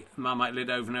repeat Marmite Lid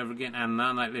over and over again? And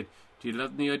Marmite Lid, do you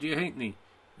love me or do you hate me?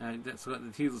 That's what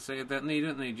the people say about me,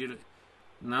 don't they?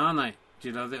 Marmite, do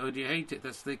you love it or do you hate it?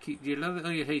 Do you love it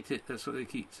or you hate it? That's what they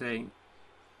keep saying.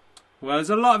 Well, there's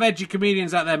a lot of edgy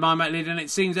comedians out there, Marmite Lid, and it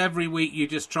seems every week you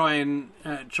just try and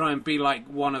be like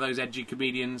one of those edgy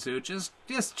comedians who are just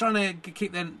trying to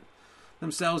keep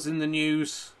themselves in the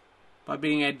news by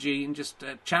being edgy and just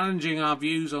challenging our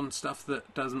views on stuff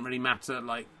that doesn't really matter,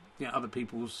 like other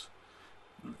people's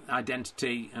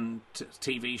identity and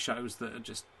TV shows that are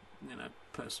just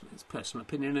it's personal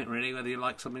opinion, isn't it, really, whether you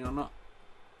like something or not.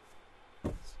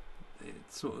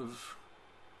 It's sort of,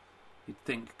 you'd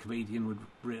think a comedian would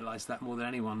realise that more than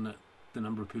anyone, that the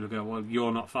number of people who go, well,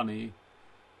 you're not funny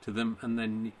to them, and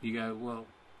then you go, well,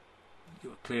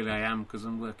 clearly I am, because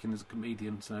I'm working as a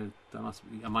comedian, so I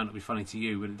might not be funny to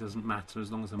you, but it doesn't matter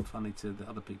as long as I'm funny to the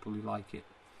other people who like it.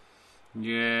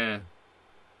 Yeah,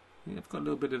 I've got a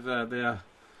little bit of the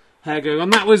hair going on.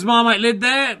 That was Marmite Lid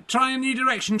there, trying a new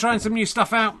direction, trying some new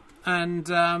stuff out, and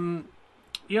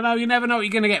you never know what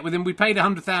you're going to get with him. We paid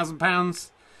 £100,000.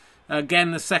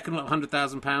 Again, the second lot of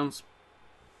 £100,000.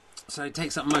 So it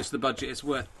takes up most of the budget. It's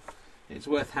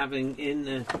worth having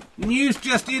in. News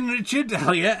just in, Richard.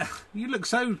 Oh yeah, you look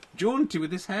so jaunty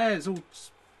with this hair. It's all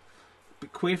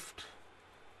bequiffed.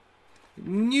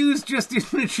 News just in,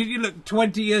 Richard. You look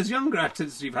 20 years younger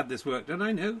since you've had this work done.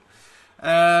 I know.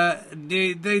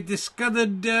 They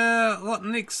discovered what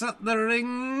makes up the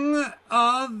ring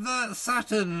of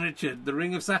Saturn, Richard. The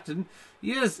ring of Saturn.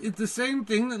 Yes, it's the same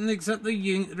thing that makes up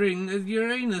the ring of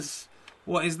Uranus.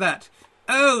 What is that?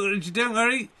 Oh, Richard, don't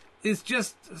worry. It's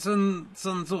just some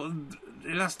sort of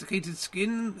elasticated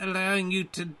skin allowing you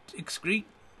to excrete.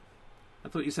 I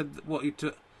thought you said what you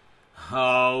took.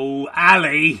 Oh,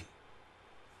 Ali.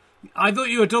 I thought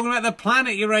you were talking about the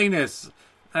planet Uranus.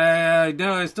 No,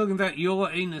 I was talking about your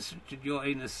anus, Richard. Your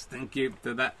anus. Thank you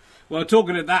for that. Well,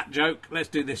 talking of that joke, let's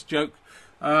do this joke.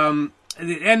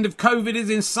 The end of COVID is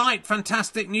in sight.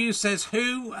 Fantastic news, says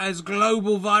WHO, as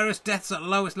global virus deaths at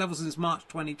lowest level since March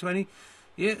 2020.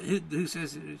 Yeah, who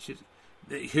says it, Richard?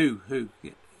 Who?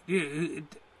 Yeah,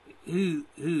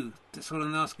 who? That's what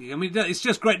I'm asking. I mean, it's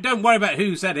just great. Don't worry about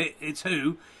who said it. It's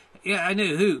who. Yeah, I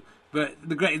know who. But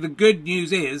the good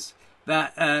news is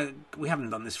that we haven't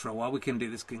done this for a while. We can do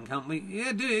this, can't we?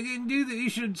 Yeah, do it. Do that. You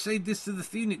should say this to the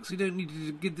Phoenix. We don't need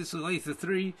to give this away for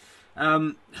 3.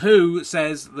 WHO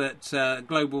says that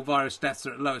global virus deaths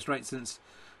are at lowest rate since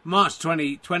March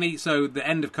 2020. So the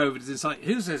end of COVID is in sight.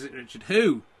 Who says it, Richard?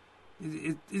 Who?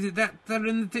 Is it that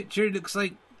in the picture? It looks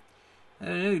like. I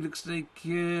don't know. It looks like.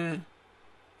 It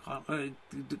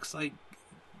looks like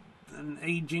an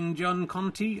aging John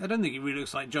Conte. I don't think he really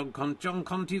looks like John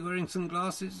Conte wearing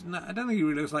sunglasses. No, I don't think he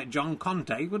really looks like John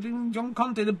Conte. What do you mean, John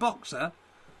Conte, the boxer?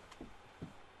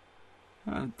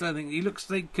 I don't think he looks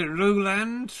like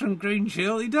Roland from Grange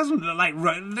Hill. He doesn't look like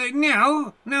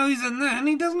no, he's in there, and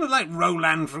he doesn't look like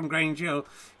Roland from Grange Hill.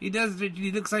 He does.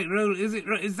 He looks like Roland.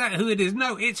 Is that who it is?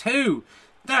 No, it's who.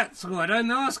 That's what I'm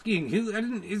asking. Who?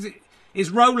 Is it? It's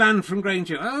Roland from Grange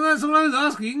Hill. Oh, that's all I was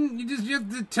asking. You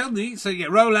have to tell me. So yeah,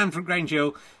 Roland from Grange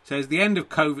Hill says the end of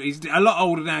COVID. He's a lot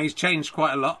older now. He's changed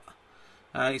quite a lot.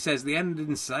 He says the end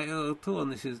in sight. Oh, Thorn,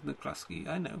 this is McCluskey.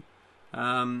 I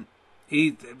know.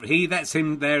 He that's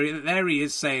him there. There he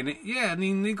is saying it. Yeah, I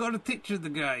mean they got a picture of the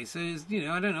guy. So it's,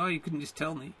 I don't know. You couldn't just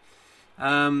tell me.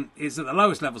 It's at the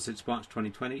lowest level since March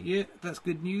 2020. Yeah, that's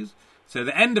good news. So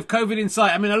the end of COVID in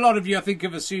sight. I mean, a lot of you I think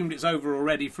have assumed it's over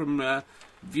already from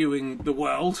viewing the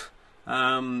world.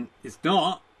 It's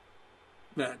not.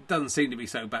 But it doesn't seem to be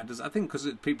so bad, does it? I think because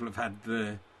people have had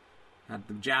the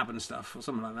jab and stuff or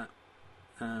something like that.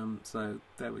 So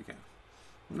there we go.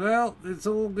 Well, it's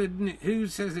all good. Who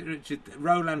says it, Richard?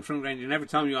 Roland from Grange Hill. And every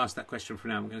time you ask that question from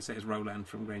now, I'm going to say it's Roland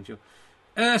from Grange Hill.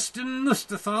 Erkan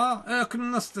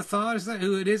Mustafa, is that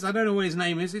who it is? I don't know what his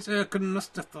name is. It's Erkan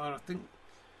Mustafa, I think.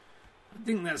 I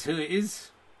think that's who it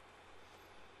is.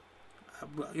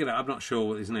 I'm not sure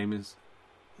what his name is.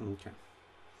 Okay.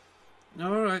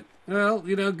 All right. Well,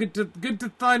 good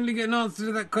to finally get an answer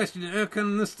to that question.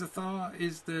 Erkan Mustafa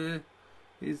is the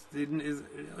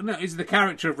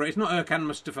character of. It's not Erkan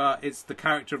Mustafa. It's the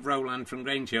character of Roland from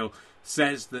Grange Hill.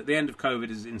 Says that the end of COVID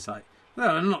is in sight.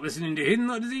 Well, I'm not listening to him.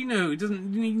 What does he know? He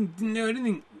didn't know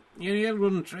anything. He had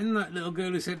one trend. That little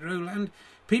girl who said Roland.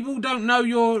 People don't know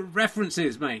your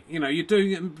references, mate. You're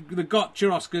doing the Gotcha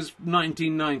Oscars,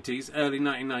 1990s, early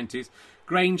 1990s.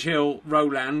 Grange Hill,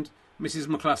 Roland, Mrs.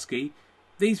 McCluskey.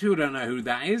 These people don't know who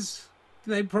that is.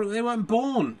 They weren't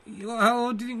born. How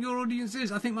old do you think your audience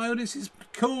is? I think my audience is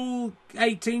cool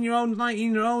 18-year-olds,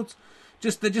 19-year-olds.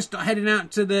 They're just heading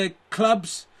out to the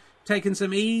clubs, taking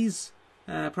some E's.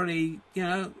 Probably,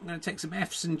 I'm going to take some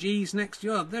F's and G's next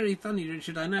year. Very funny,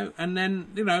 Richard, I know. And then,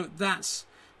 that's...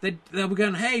 They were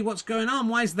going, hey, what's going on?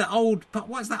 Why's that old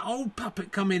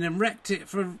puppet come in and wrecked it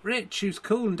for Rich, who's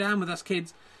cool and down with us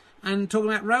kids, and talking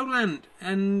about Roland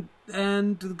and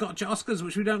the Gotcha Oscars,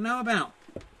 which we don't know about.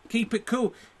 Keep it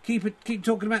cool. Keep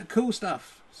talking about cool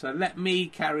stuff. So let me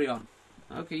carry on.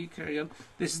 Okay, you carry on.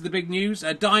 This is the big news.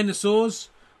 Dinosaurs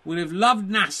would have loved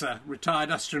NASA, retired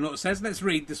astronaut says. Let's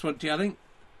read this one to you, I think.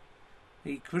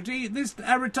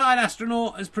 A retired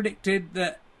astronaut has predicted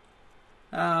that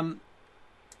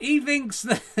he thinks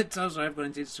that... Oh, sorry, I've gone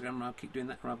into Instagram. I'll keep doing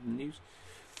that rather than news.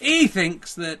 He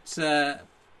thinks that...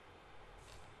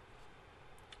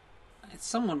 it's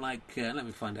someone like... let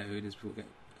me find out who it is before we go.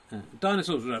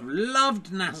 Dinosaurs would have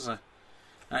loved NASA.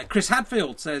 Chris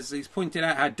Hadfield says he's pointed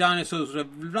out how dinosaurs would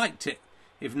have liked it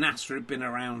if NASA had been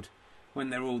around when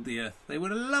they ruled the Earth. They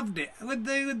would have loved it. Would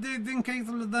they been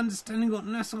capable of understanding what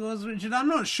NASA was, Richard? I'm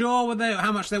not sure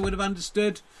how much they would have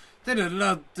understood. They'd have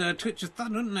loved Twitch of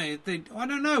Thunder, wouldn't they? I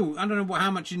don't know. I don't know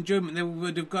how much enjoyment they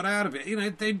would have got out of it.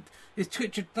 If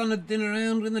Twitch of Thunder had been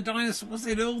around when the dinosaurs,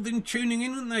 they'd all been tuning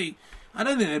in, wouldn't they? I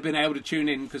don't think they'd been able to tune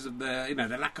in because of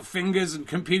the lack of fingers and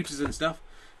computers and stuff.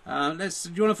 Do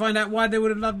you want to find out why they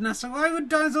would have loved NASA? Why would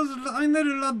dinosaurs they'd have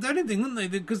loved anything, wouldn't they?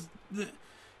 Because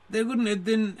they wouldn't have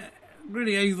been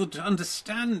really able to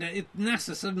understand it if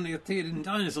NASA suddenly appeared in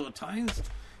dinosaur times.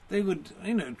 They would,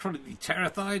 probably be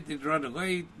terrified. They'd run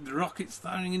away. The rockets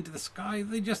firing into the sky.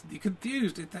 They'd just be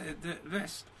confused at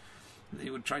best. They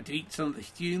would try to eat some of the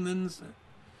humans.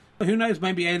 Who knows?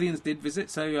 Maybe aliens did visit.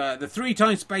 So the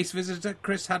 3-time space visitor,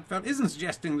 Chris Hadfield, isn't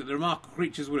suggesting that the remarkable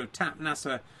creatures would have tapped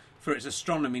NASA for its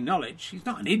astronomy knowledge. He's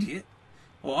not an idiot.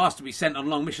 or asked to be sent on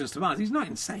long missions to Mars. He's not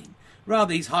insane.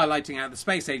 Rather, he's highlighting how the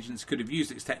space agents could have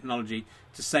used its technology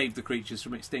to save the creatures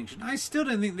from extinction. I still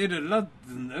don't think they'd have loved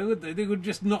them, though. They would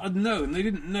just not have known. They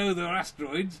didn't know they were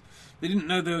asteroids. They didn't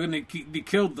know they were going to be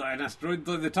killed by an asteroid.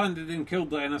 By the time they didn't kill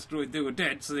by an asteroid, they were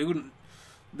dead, so they wouldn't...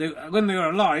 when they were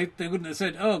alive, they wouldn't have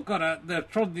said, "Oh God, they're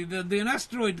probably an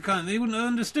asteroid kind." They wouldn't have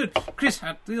understood. Chris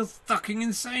Hadfield's fucking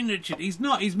insane, Richard. He's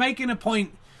not. He's making a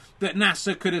point that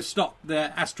NASA could have stopped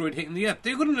the asteroid hitting the Earth.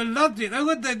 They wouldn't have loved it, though,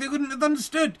 would they? They wouldn't have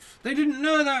understood. They didn't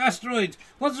know that asteroid.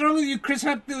 What's wrong with you, Chris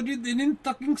Hadfield? You've been in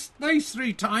fucking space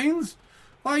 3 times.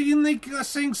 Why are you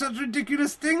saying such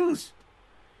ridiculous things?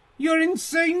 You're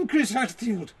insane, Chris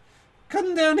Hadfield.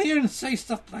 Come down here and say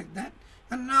stuff like that,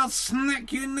 and I'll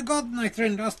smack you in the god, my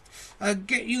friend. I'll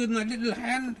get you with my little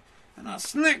hand, and I'll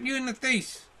smack you in the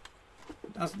face.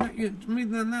 I'll smack you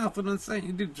in the mouth, and I'm saying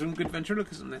you did some good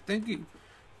ventriloquism there. Thank you.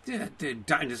 The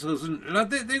dinosaurs wouldn't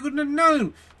love it. They wouldn't have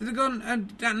known. They'd have gone,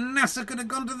 and NASA could have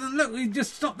gone to them. Look, we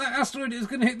just stopped that asteroid. It was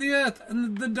going to hit the Earth,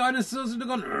 and the dinosaurs would have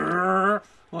gone, "Rrr,"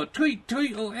 or tweet,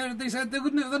 or whatever they said. They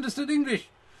wouldn't have understood English,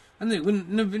 and they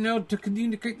wouldn't have been able to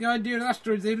communicate the idea of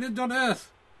asteroids. They lived on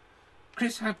Earth.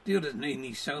 Chris Hadfield has made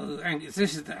me so angry.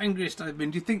 This is the angriest I've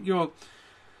been. Do you think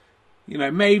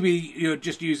maybe you're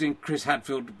just using Chris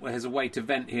Hadfield as a way to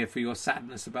vent here for your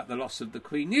sadness about the loss of the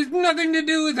Queen? It's nothing to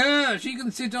do with her. She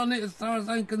can sit on it as far as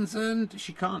I'm concerned.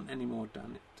 She can't anymore,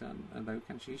 though,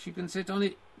 can she? She can sit on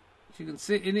it. She can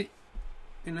sit in it,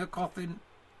 in her coffin.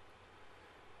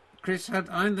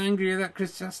 I'm angry at that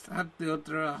Chris Hadfield.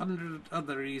 There are 100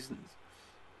 other reasons.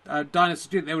 I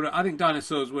think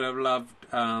dinosaurs would have loved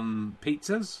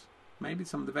pizzas, maybe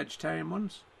some of the vegetarian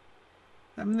ones.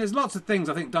 I mean, there's lots of things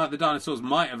I think the dinosaurs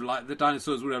might have liked. The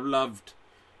dinosaurs would have loved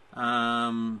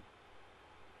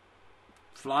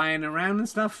flying around and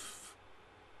stuff.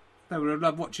 They would have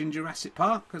loved watching Jurassic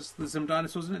Park, because there's some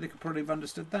dinosaurs in it. They could probably have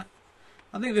understood that.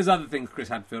 I think there's other things, Chris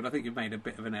Hadfield. I think you've made a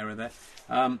bit of an error there.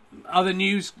 Other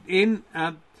news in...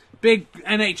 big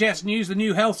NHS news. The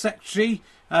new health secretary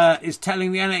is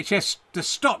telling the NHS to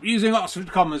stop using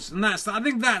Oxford commas. And I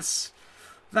think that's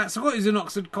what is an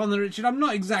Oxford comma, Richard. I'm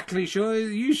not exactly sure.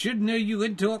 You should know. You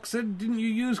went to Oxford. Didn't you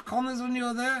use commas when you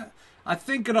were there? I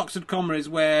think an Oxford comma is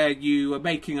where you are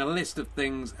making a list of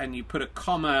things and you put a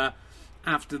comma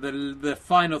after the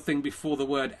final thing before the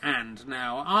word "and."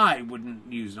 Now, I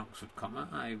wouldn't use an Oxford comma.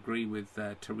 I agree with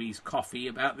Therese Coffey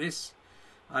about this.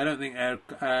 I don't think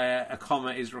a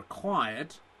comma is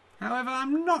required. However,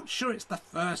 I'm not sure it's the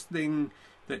first thing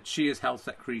that she as health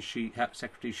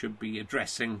secretary should be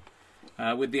addressing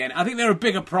with the I think there are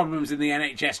bigger problems in the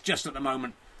NHS just at the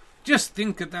moment. Just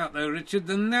think of that, though, Richard.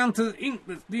 The amount of ink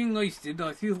that's being wasted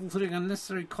by filtering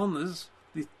unnecessary commas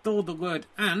before the word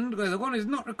 "and," where the one is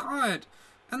not required.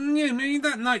 And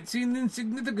that might seem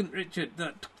insignificant, Richard.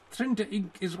 That printer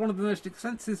ink is one of the most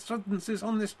expensive substances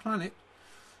on this planet.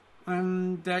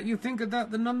 And you think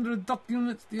about the number of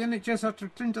documents the NHS have to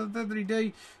print out every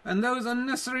day, and those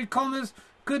unnecessary commas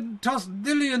could toss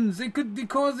billions. They could be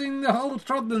causing the whole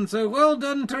problem. So well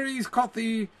done, Therese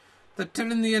Coffey, for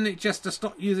telling the NHS to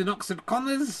stop using Oxford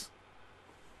commas.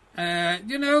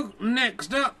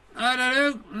 Next up, I don't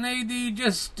know, maybe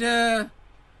just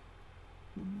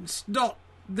stop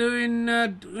doing,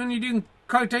 when you're doing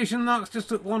quotation marks, just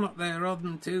put one up there rather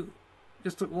than two.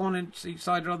 Just put one each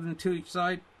side rather than two each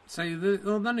side. Say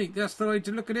that's the way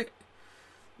to look at it.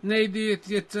 Maybe if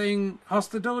you're saying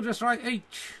hospital, just write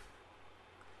H.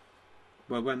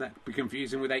 Well, won't that be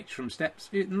confusing with H from Steps?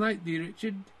 It might be,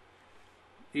 Richard.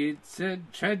 It's a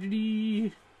tragedy.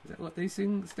 Is that what they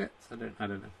sing, Steps? I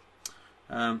don't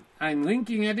know. I'm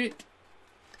winking at it.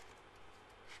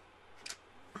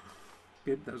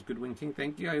 Good, that was good winking.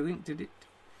 Thank you. I winked at it.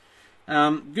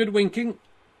 Good winking.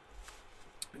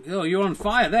 Oh, you're on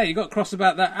fire there. You got cross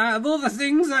about that. Out of all the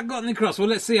things that got me cross, well,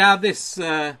 let's see how this.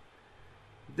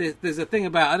 There's a thing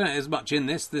about, I don't know as much in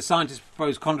this. The scientists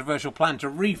propose controversial plan to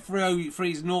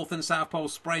refreeze North and South Pole,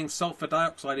 spraying sulfur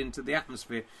dioxide into the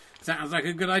atmosphere. Sounds like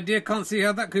a good idea. Can't see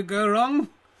how that could go wrong.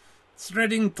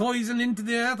 Spreading poison into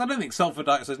the earth. I don't think sulfur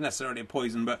dioxide is necessarily a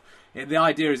poison, but the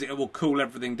idea is it will cool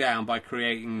everything down by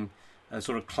creating a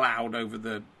sort of cloud over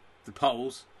the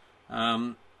poles.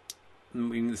 The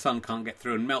sun can't get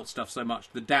through and melt stuff so much.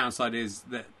 The downside is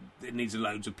that it needs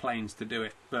loads of planes to do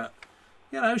it. But,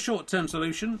 short-term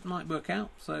solution might work out.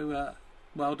 So,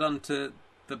 well done to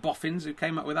the boffins who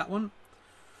came up with that one.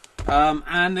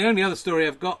 And the only other story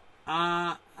I've got,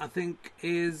 I think,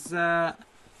 is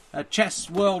Chess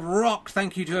World Rocked.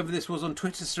 Thank you to whoever this was on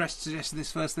Twitter. Suggested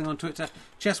this first thing on Twitter.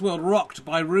 Chess World Rocked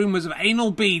by rumours of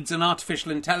anal beads and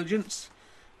artificial intelligence.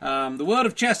 The world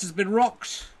of chess has been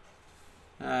rocked.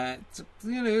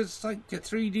 It's like a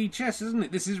 3D chess, isn't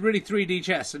it? This is really 3D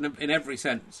chess in every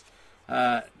sense.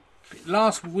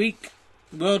 Last week,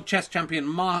 world chess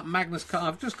champion Magnus Carlsen,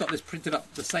 I've just got this printed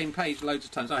up the same page loads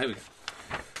of times. Oh, here we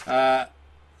go.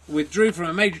 Withdrew from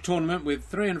a major tournament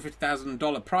with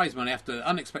 $350,000 prize money after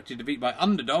unexpected defeat by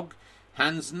underdog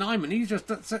Hans Niemann. He's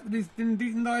just upset that he's been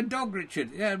beaten by a dog,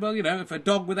 Richard. Yeah, well, if a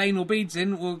dog with anal beads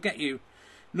in will get you.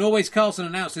 Norway's Carlsen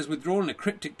announced his withdrawal in a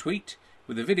cryptic tweet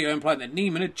with a video implying that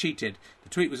Niemann had cheated. The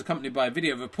tweet was accompanied by a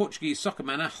video of a Portuguese soccer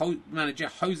manager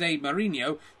Jose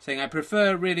Mourinho saying, "I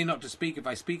prefer really not to speak. If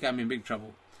I speak, I'm in big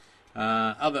trouble."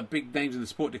 Other big names in the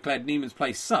sport declared Niemann's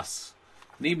play sus.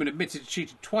 Niemann admitted to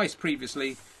cheating twice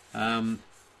previously.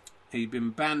 He'd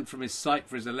been banned from his site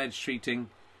for his alleged cheating.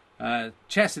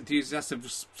 Chess enthusiasts have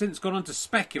since gone on to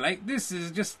speculate. This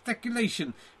is just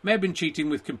speculation. May have been cheating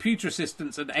with computer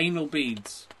assistants and anal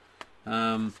beads.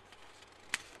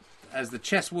 As the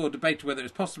chess world debated whether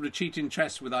it's possible to cheat in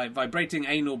chess with vibrating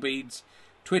anal beads,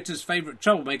 Twitter's favourite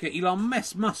troublemaker Elon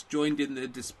Musk joined in the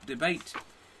debate.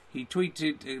 He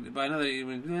tweeted by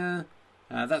another...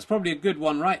 that's probably a good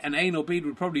one, right? An anal bead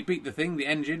would probably beat the thing, the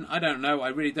engine. I don't know. I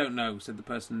really don't know, said the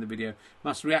person in the video.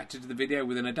 Musk reacted to the video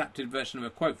with an adapted version of a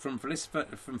quote from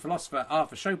philosopher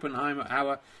Arthur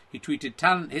Schopenhauer. He tweeted,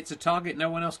 "Talent hits a target no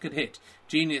one else could hit.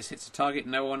 Genius hits a target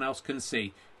no one else can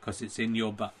see, because it's in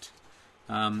your butt."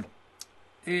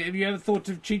 Have you ever thought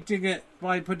of cheating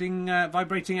by putting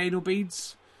vibrating anal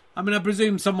beads? I mean, I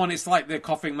presume it's like the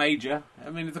coughing major. I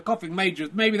mean, if the coughing major,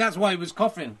 maybe that's why he was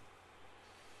coughing.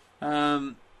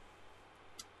 If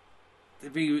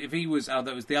he was, that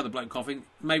was the other bloke coughing.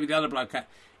 Maybe the other bloke.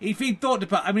 If he thought to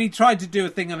put, he tried to do a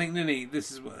thing. I think, didn't he?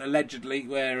 This is allegedly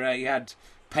where he had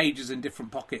pages in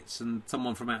different pockets, and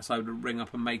someone from outside would ring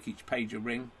up and make each page a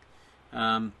ring,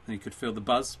 and he could feel the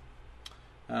buzz.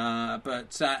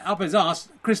 But up his arse,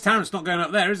 Chris Tarrant's not going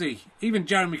up there, is he? Even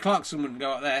Jeremy Clarkson wouldn't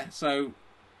go up there, so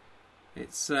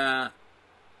it's going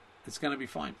to be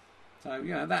fine. So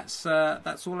that's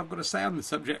all I've got to say on the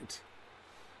subject.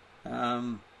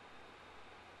 Do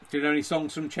you know any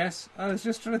songs from chess? I was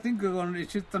just trying to think of one.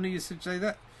 It's just funny you should say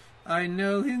that. I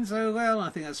know him so well. I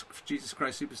think that's Jesus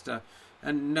Christ Superstar.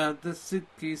 Another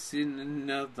suitcase in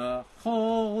another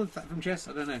hole. Is that from chess?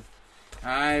 I don't know.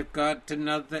 I've got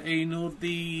another anal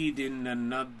bead in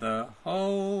another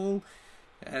hole.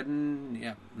 And,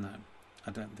 no,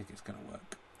 I don't think it's going to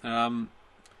work.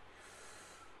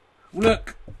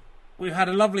 Look, we've had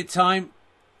a lovely time.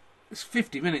 It's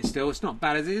 50 minutes still. It's not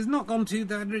bad, is it? It's not gone too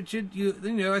bad, Richard.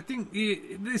 I think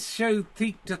this show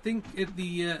peaked, at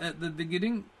the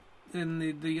beginning. And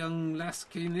the young lass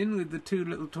came in with the two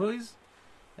little toys.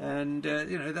 And,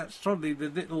 that's probably the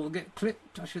bit that will get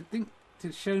clipped, I should think.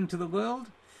 Shown to the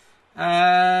world. You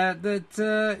had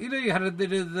a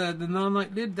bit of the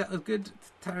Marmite lid. That was good.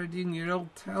 Parodying your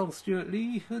old pal Stuart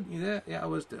Lee, weren't you there? Yeah, I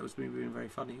was. That was being very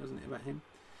funny, wasn't it, about him?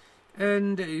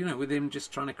 And with him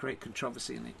just trying to create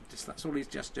controversy, and that's all he's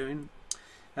just doing.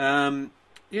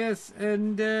 Yes,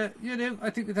 and I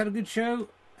think we've had a good show.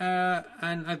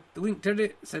 And I winked at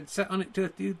it, said sat on it to a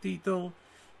few people.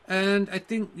 And I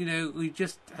think, we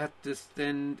just have to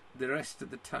spend the rest of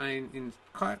the time in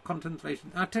quiet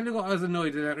contemplation. I'll tell you what I was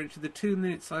annoyed about, Richard, the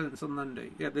 2-minute silence on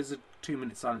Monday. Yeah, there's a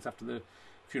 2-minute silence after the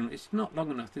funeral. It's not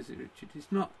long enough, is it, Richard?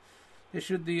 It's not. There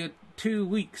should be a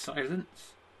 2-week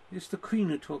silence. It's the Queen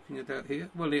we're talking about here.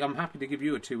 Well, I'm happy to give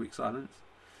you a 2-week silence.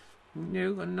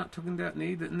 No, I'm not talking about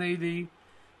me.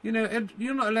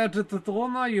 You're not allowed to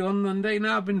perform, are you, on Monday?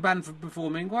 Now I've been banned from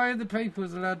performing. Why are the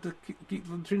papers allowed to keep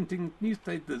on printing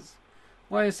newspapers?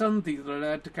 Why are some people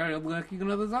allowed to carry on working and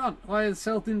others aren't? Why is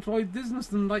self-employed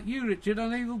businessmen like you, Richard,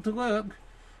 unable to work,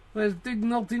 whereas big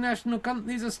multinational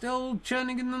companies are still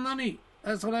churning in the money?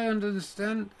 That's what I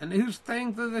understand. And who's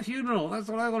paying for the funeral? That's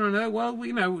what I want to know. Well,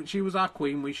 she was our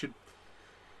queen. We should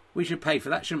pay for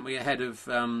that, shouldn't we? Ahead of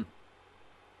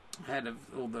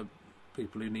all the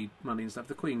people who need money and stuff.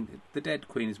 The dead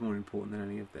queen is more important than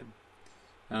any of them.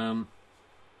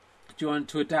 Do you want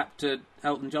to adapt a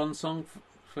Elton John song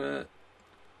for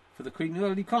the Queen?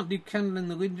 Well, you can't do Candle in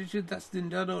the Wind, Richard. That's been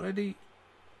done already.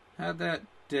 How about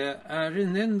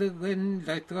Iron in the Wind,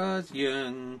 I was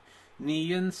young.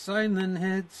 Me and Simon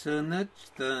had so much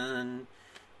fun,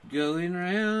 going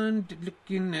round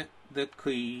looking at the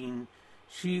Queen.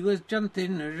 She was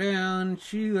jumping around,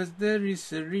 she was very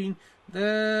serene.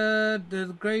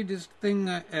 The greatest thing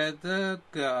I ever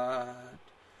got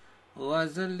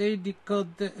was a lady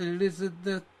called the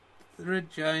Elizabeth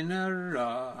Regina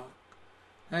Rock.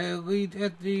 I read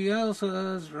at the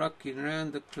houses rocking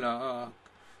round the clock,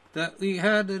 that we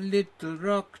had a little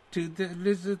rock to the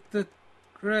Elizabeth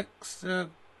Rex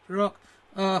rock.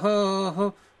 Oh ho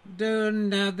ho, down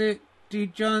now that he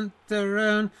jumped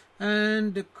around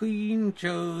and the Queen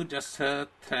showed us her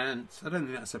pants. I don't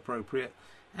think that's appropriate.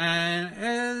 And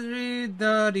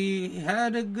everybody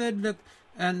had a good look.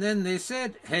 And then they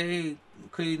said, hey,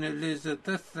 Queen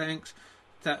Elizabeth, thanks.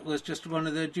 That was just one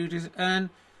of their duties. And,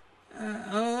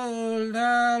 oh,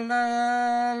 la,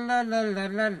 la, la, la, la,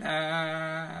 la,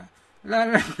 la. La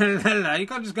la la la la. You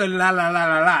can't just go la la la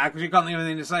la la because you can't think of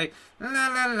anything to say. La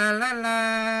la la la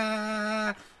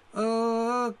la.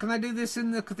 Oh, can I do this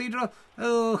in the cathedral?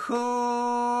 Oh,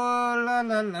 oh la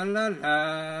la la la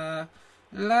la.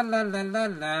 La la la la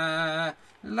la.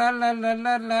 La la la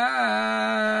la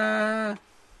la.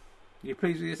 You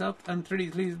pleased with yourself? I'm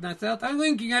pretty pleased with myself. I'm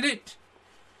winking at it.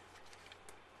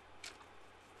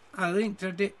 I winked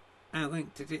at it. I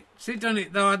winked at it. Sit on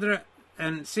it, Dardra.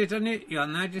 And sit on it, Your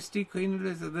Majesty, Queen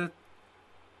Elizabeth.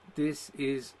 This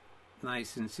is my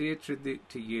sincere tribute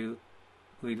to you.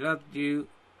 We loved you.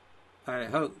 I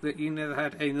hope that you never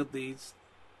had anal beads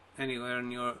anywhere in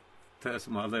your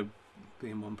person while they'll be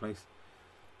in one place.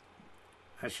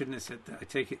 I shouldn't have said that. I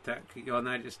take it back, Your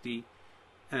Majesty.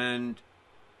 And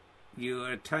you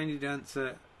are a tiny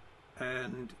dancer,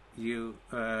 and you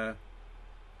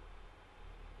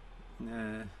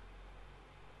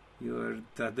you're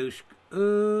Dadushka.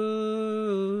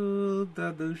 Oh,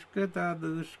 Dadushka,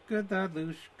 Dadushka,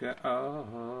 Dadushka.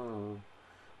 Oh,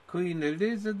 Queen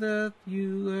Elizabeth,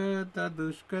 you are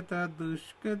Dadushka,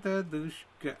 Dadushka,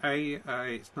 Dadushka. Aye.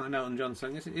 It's not an Elton John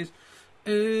song, yes it is.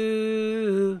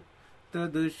 Oh,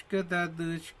 Dadushka,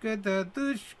 Dadushka,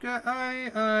 Dadushka.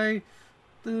 Aye.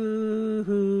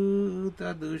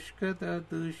 Dadushka,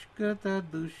 Dadushka,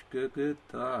 Dadushka.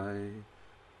 Goodbye.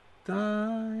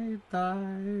 Die,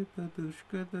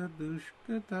 Dadushka,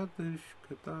 Dadushka,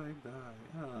 Dadushka, die.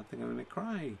 Oh, I think I'm going to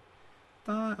cry.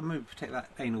 Die. I'm going to take that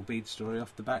anal bead story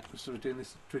off the back. We're sort of doing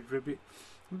this tribute.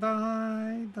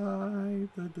 Die,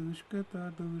 Dadushka,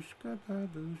 Dadushka,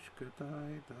 Dadushka,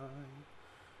 die.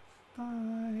 Die.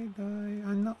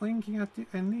 I'm not winking at it,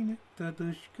 I mean it.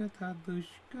 Dadushka,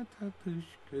 Dadushka,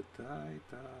 Dadushka,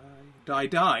 die.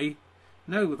 Die.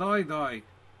 No, die.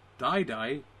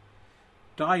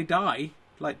 Die,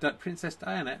 like that Princess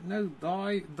Diana. No,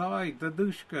 die,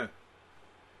 Dadushka.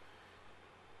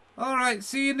 Alright,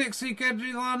 see you next week,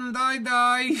 everyone.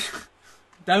 Die.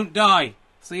 Don't die.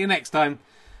 See you next time.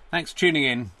 Thanks for tuning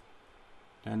in.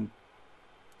 And,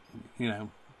 you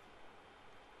know,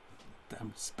 that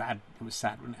was bad. It was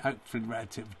sad when hopefully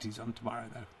Relativity's on tomorrow,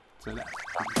 though. So that's...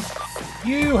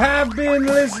 You have been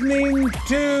listening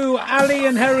to Ali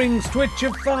and Herring's Twitch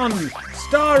of Fun,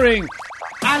 starring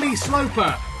Ali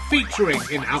Sloper, featuring,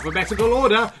 in alphabetical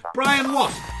order, Brian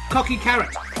Wasp, Cocky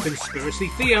Carrot, Conspiracy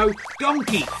Theo,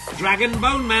 Donkey, Dragon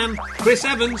Bone Man, Chris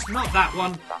Evans, not that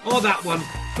one, or that one,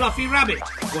 Fluffy Rabbit,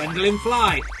 Gwendolyn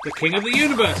Fly, the King of the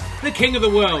Universe, the King of the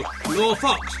World, Law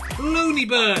Fox, Looney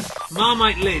Bird,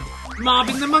 Marmite Lid,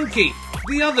 Marvin the Monkey,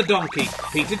 the Other Donkey,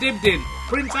 Peter Dibdin,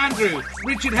 Prince Andrew,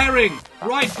 Richard Herring,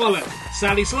 Right Bollock,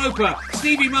 Sally Sloper,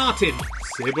 Stevie Martin,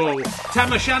 Sybil,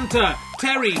 Tamashanta,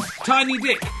 Terry, Tiny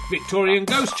Dick, Victorian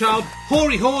Ghost Child,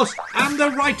 Hoary Horse, and The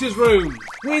Writer's Room.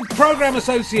 With programme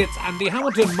associates Andy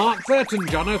Hamilton, Mark Burton,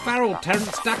 John O'Farrell,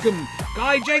 Terence Stackham,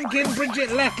 Guy Jenkin,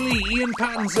 Bridget Lethley, Ian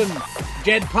Pattinson,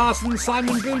 Jed Parsons,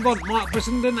 Simon Boulevant, Mark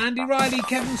Brissenden, Andy Riley,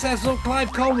 Kevin Cecil,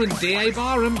 Clive Coleman, D.A.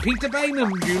 Barham, Peter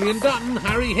Bainham, Julian Dutton,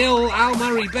 Harry Hill, Al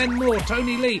Murray, Ben Moore,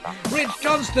 Tony Lee, Rich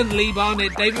Johnston, Lee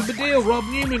Barnett, David Baddiel, Rob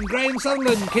Newman, Graham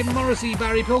Sutherland, Kim Morrissey,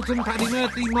 Barry Pilton, Paddy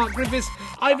Murphy, Mark Griffiths,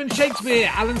 Ivan Shakespeare,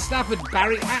 Alan Stafford,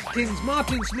 Barry Atkins,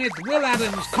 Martin Smith, Will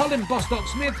Adams, Colin Bostock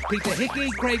Smith, Peter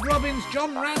Hickey, Craig Robbins,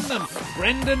 John Random,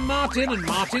 Brendan Martin and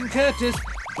Martin Curtis,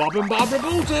 Bob and Barbara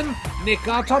Boulton, Nick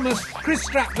R. Thomas, Chris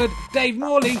Stratford, Dave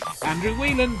Morley, Andrew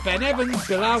Whelan, Ben Evans,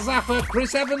 Bilal Zaffer,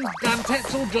 Chris Evans, Dan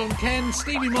Tetzel, John Ken,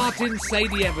 Stevie Martin,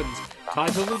 Sadie Evans.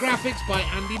 Titles and graphics by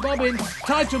Andy Bobbin.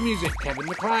 Title music, Kevin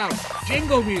MacLeod.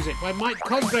 Jingle music by Mike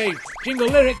Cosgrave. Jingle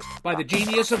lyrics by the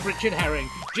genius of Richard Herring.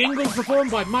 Jingles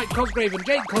performed by Mike Cosgrave and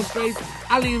Jake Cosgrave.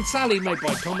 Ali and Sally made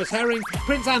by Thomas Herring.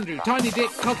 Prince Andrew, Tiny Dick,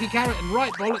 Cocky Carrot and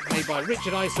Right Bollock made by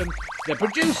Richard Ison. The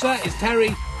producer is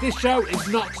Terry. This show is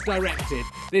not directed.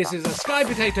 This is a Sky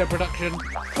Potato production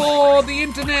for the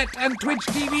internet and Twitch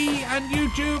TV and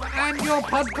YouTube and your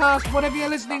podcast, whatever you're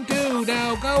listening to.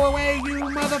 Now go away, you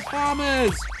mother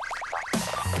farmers.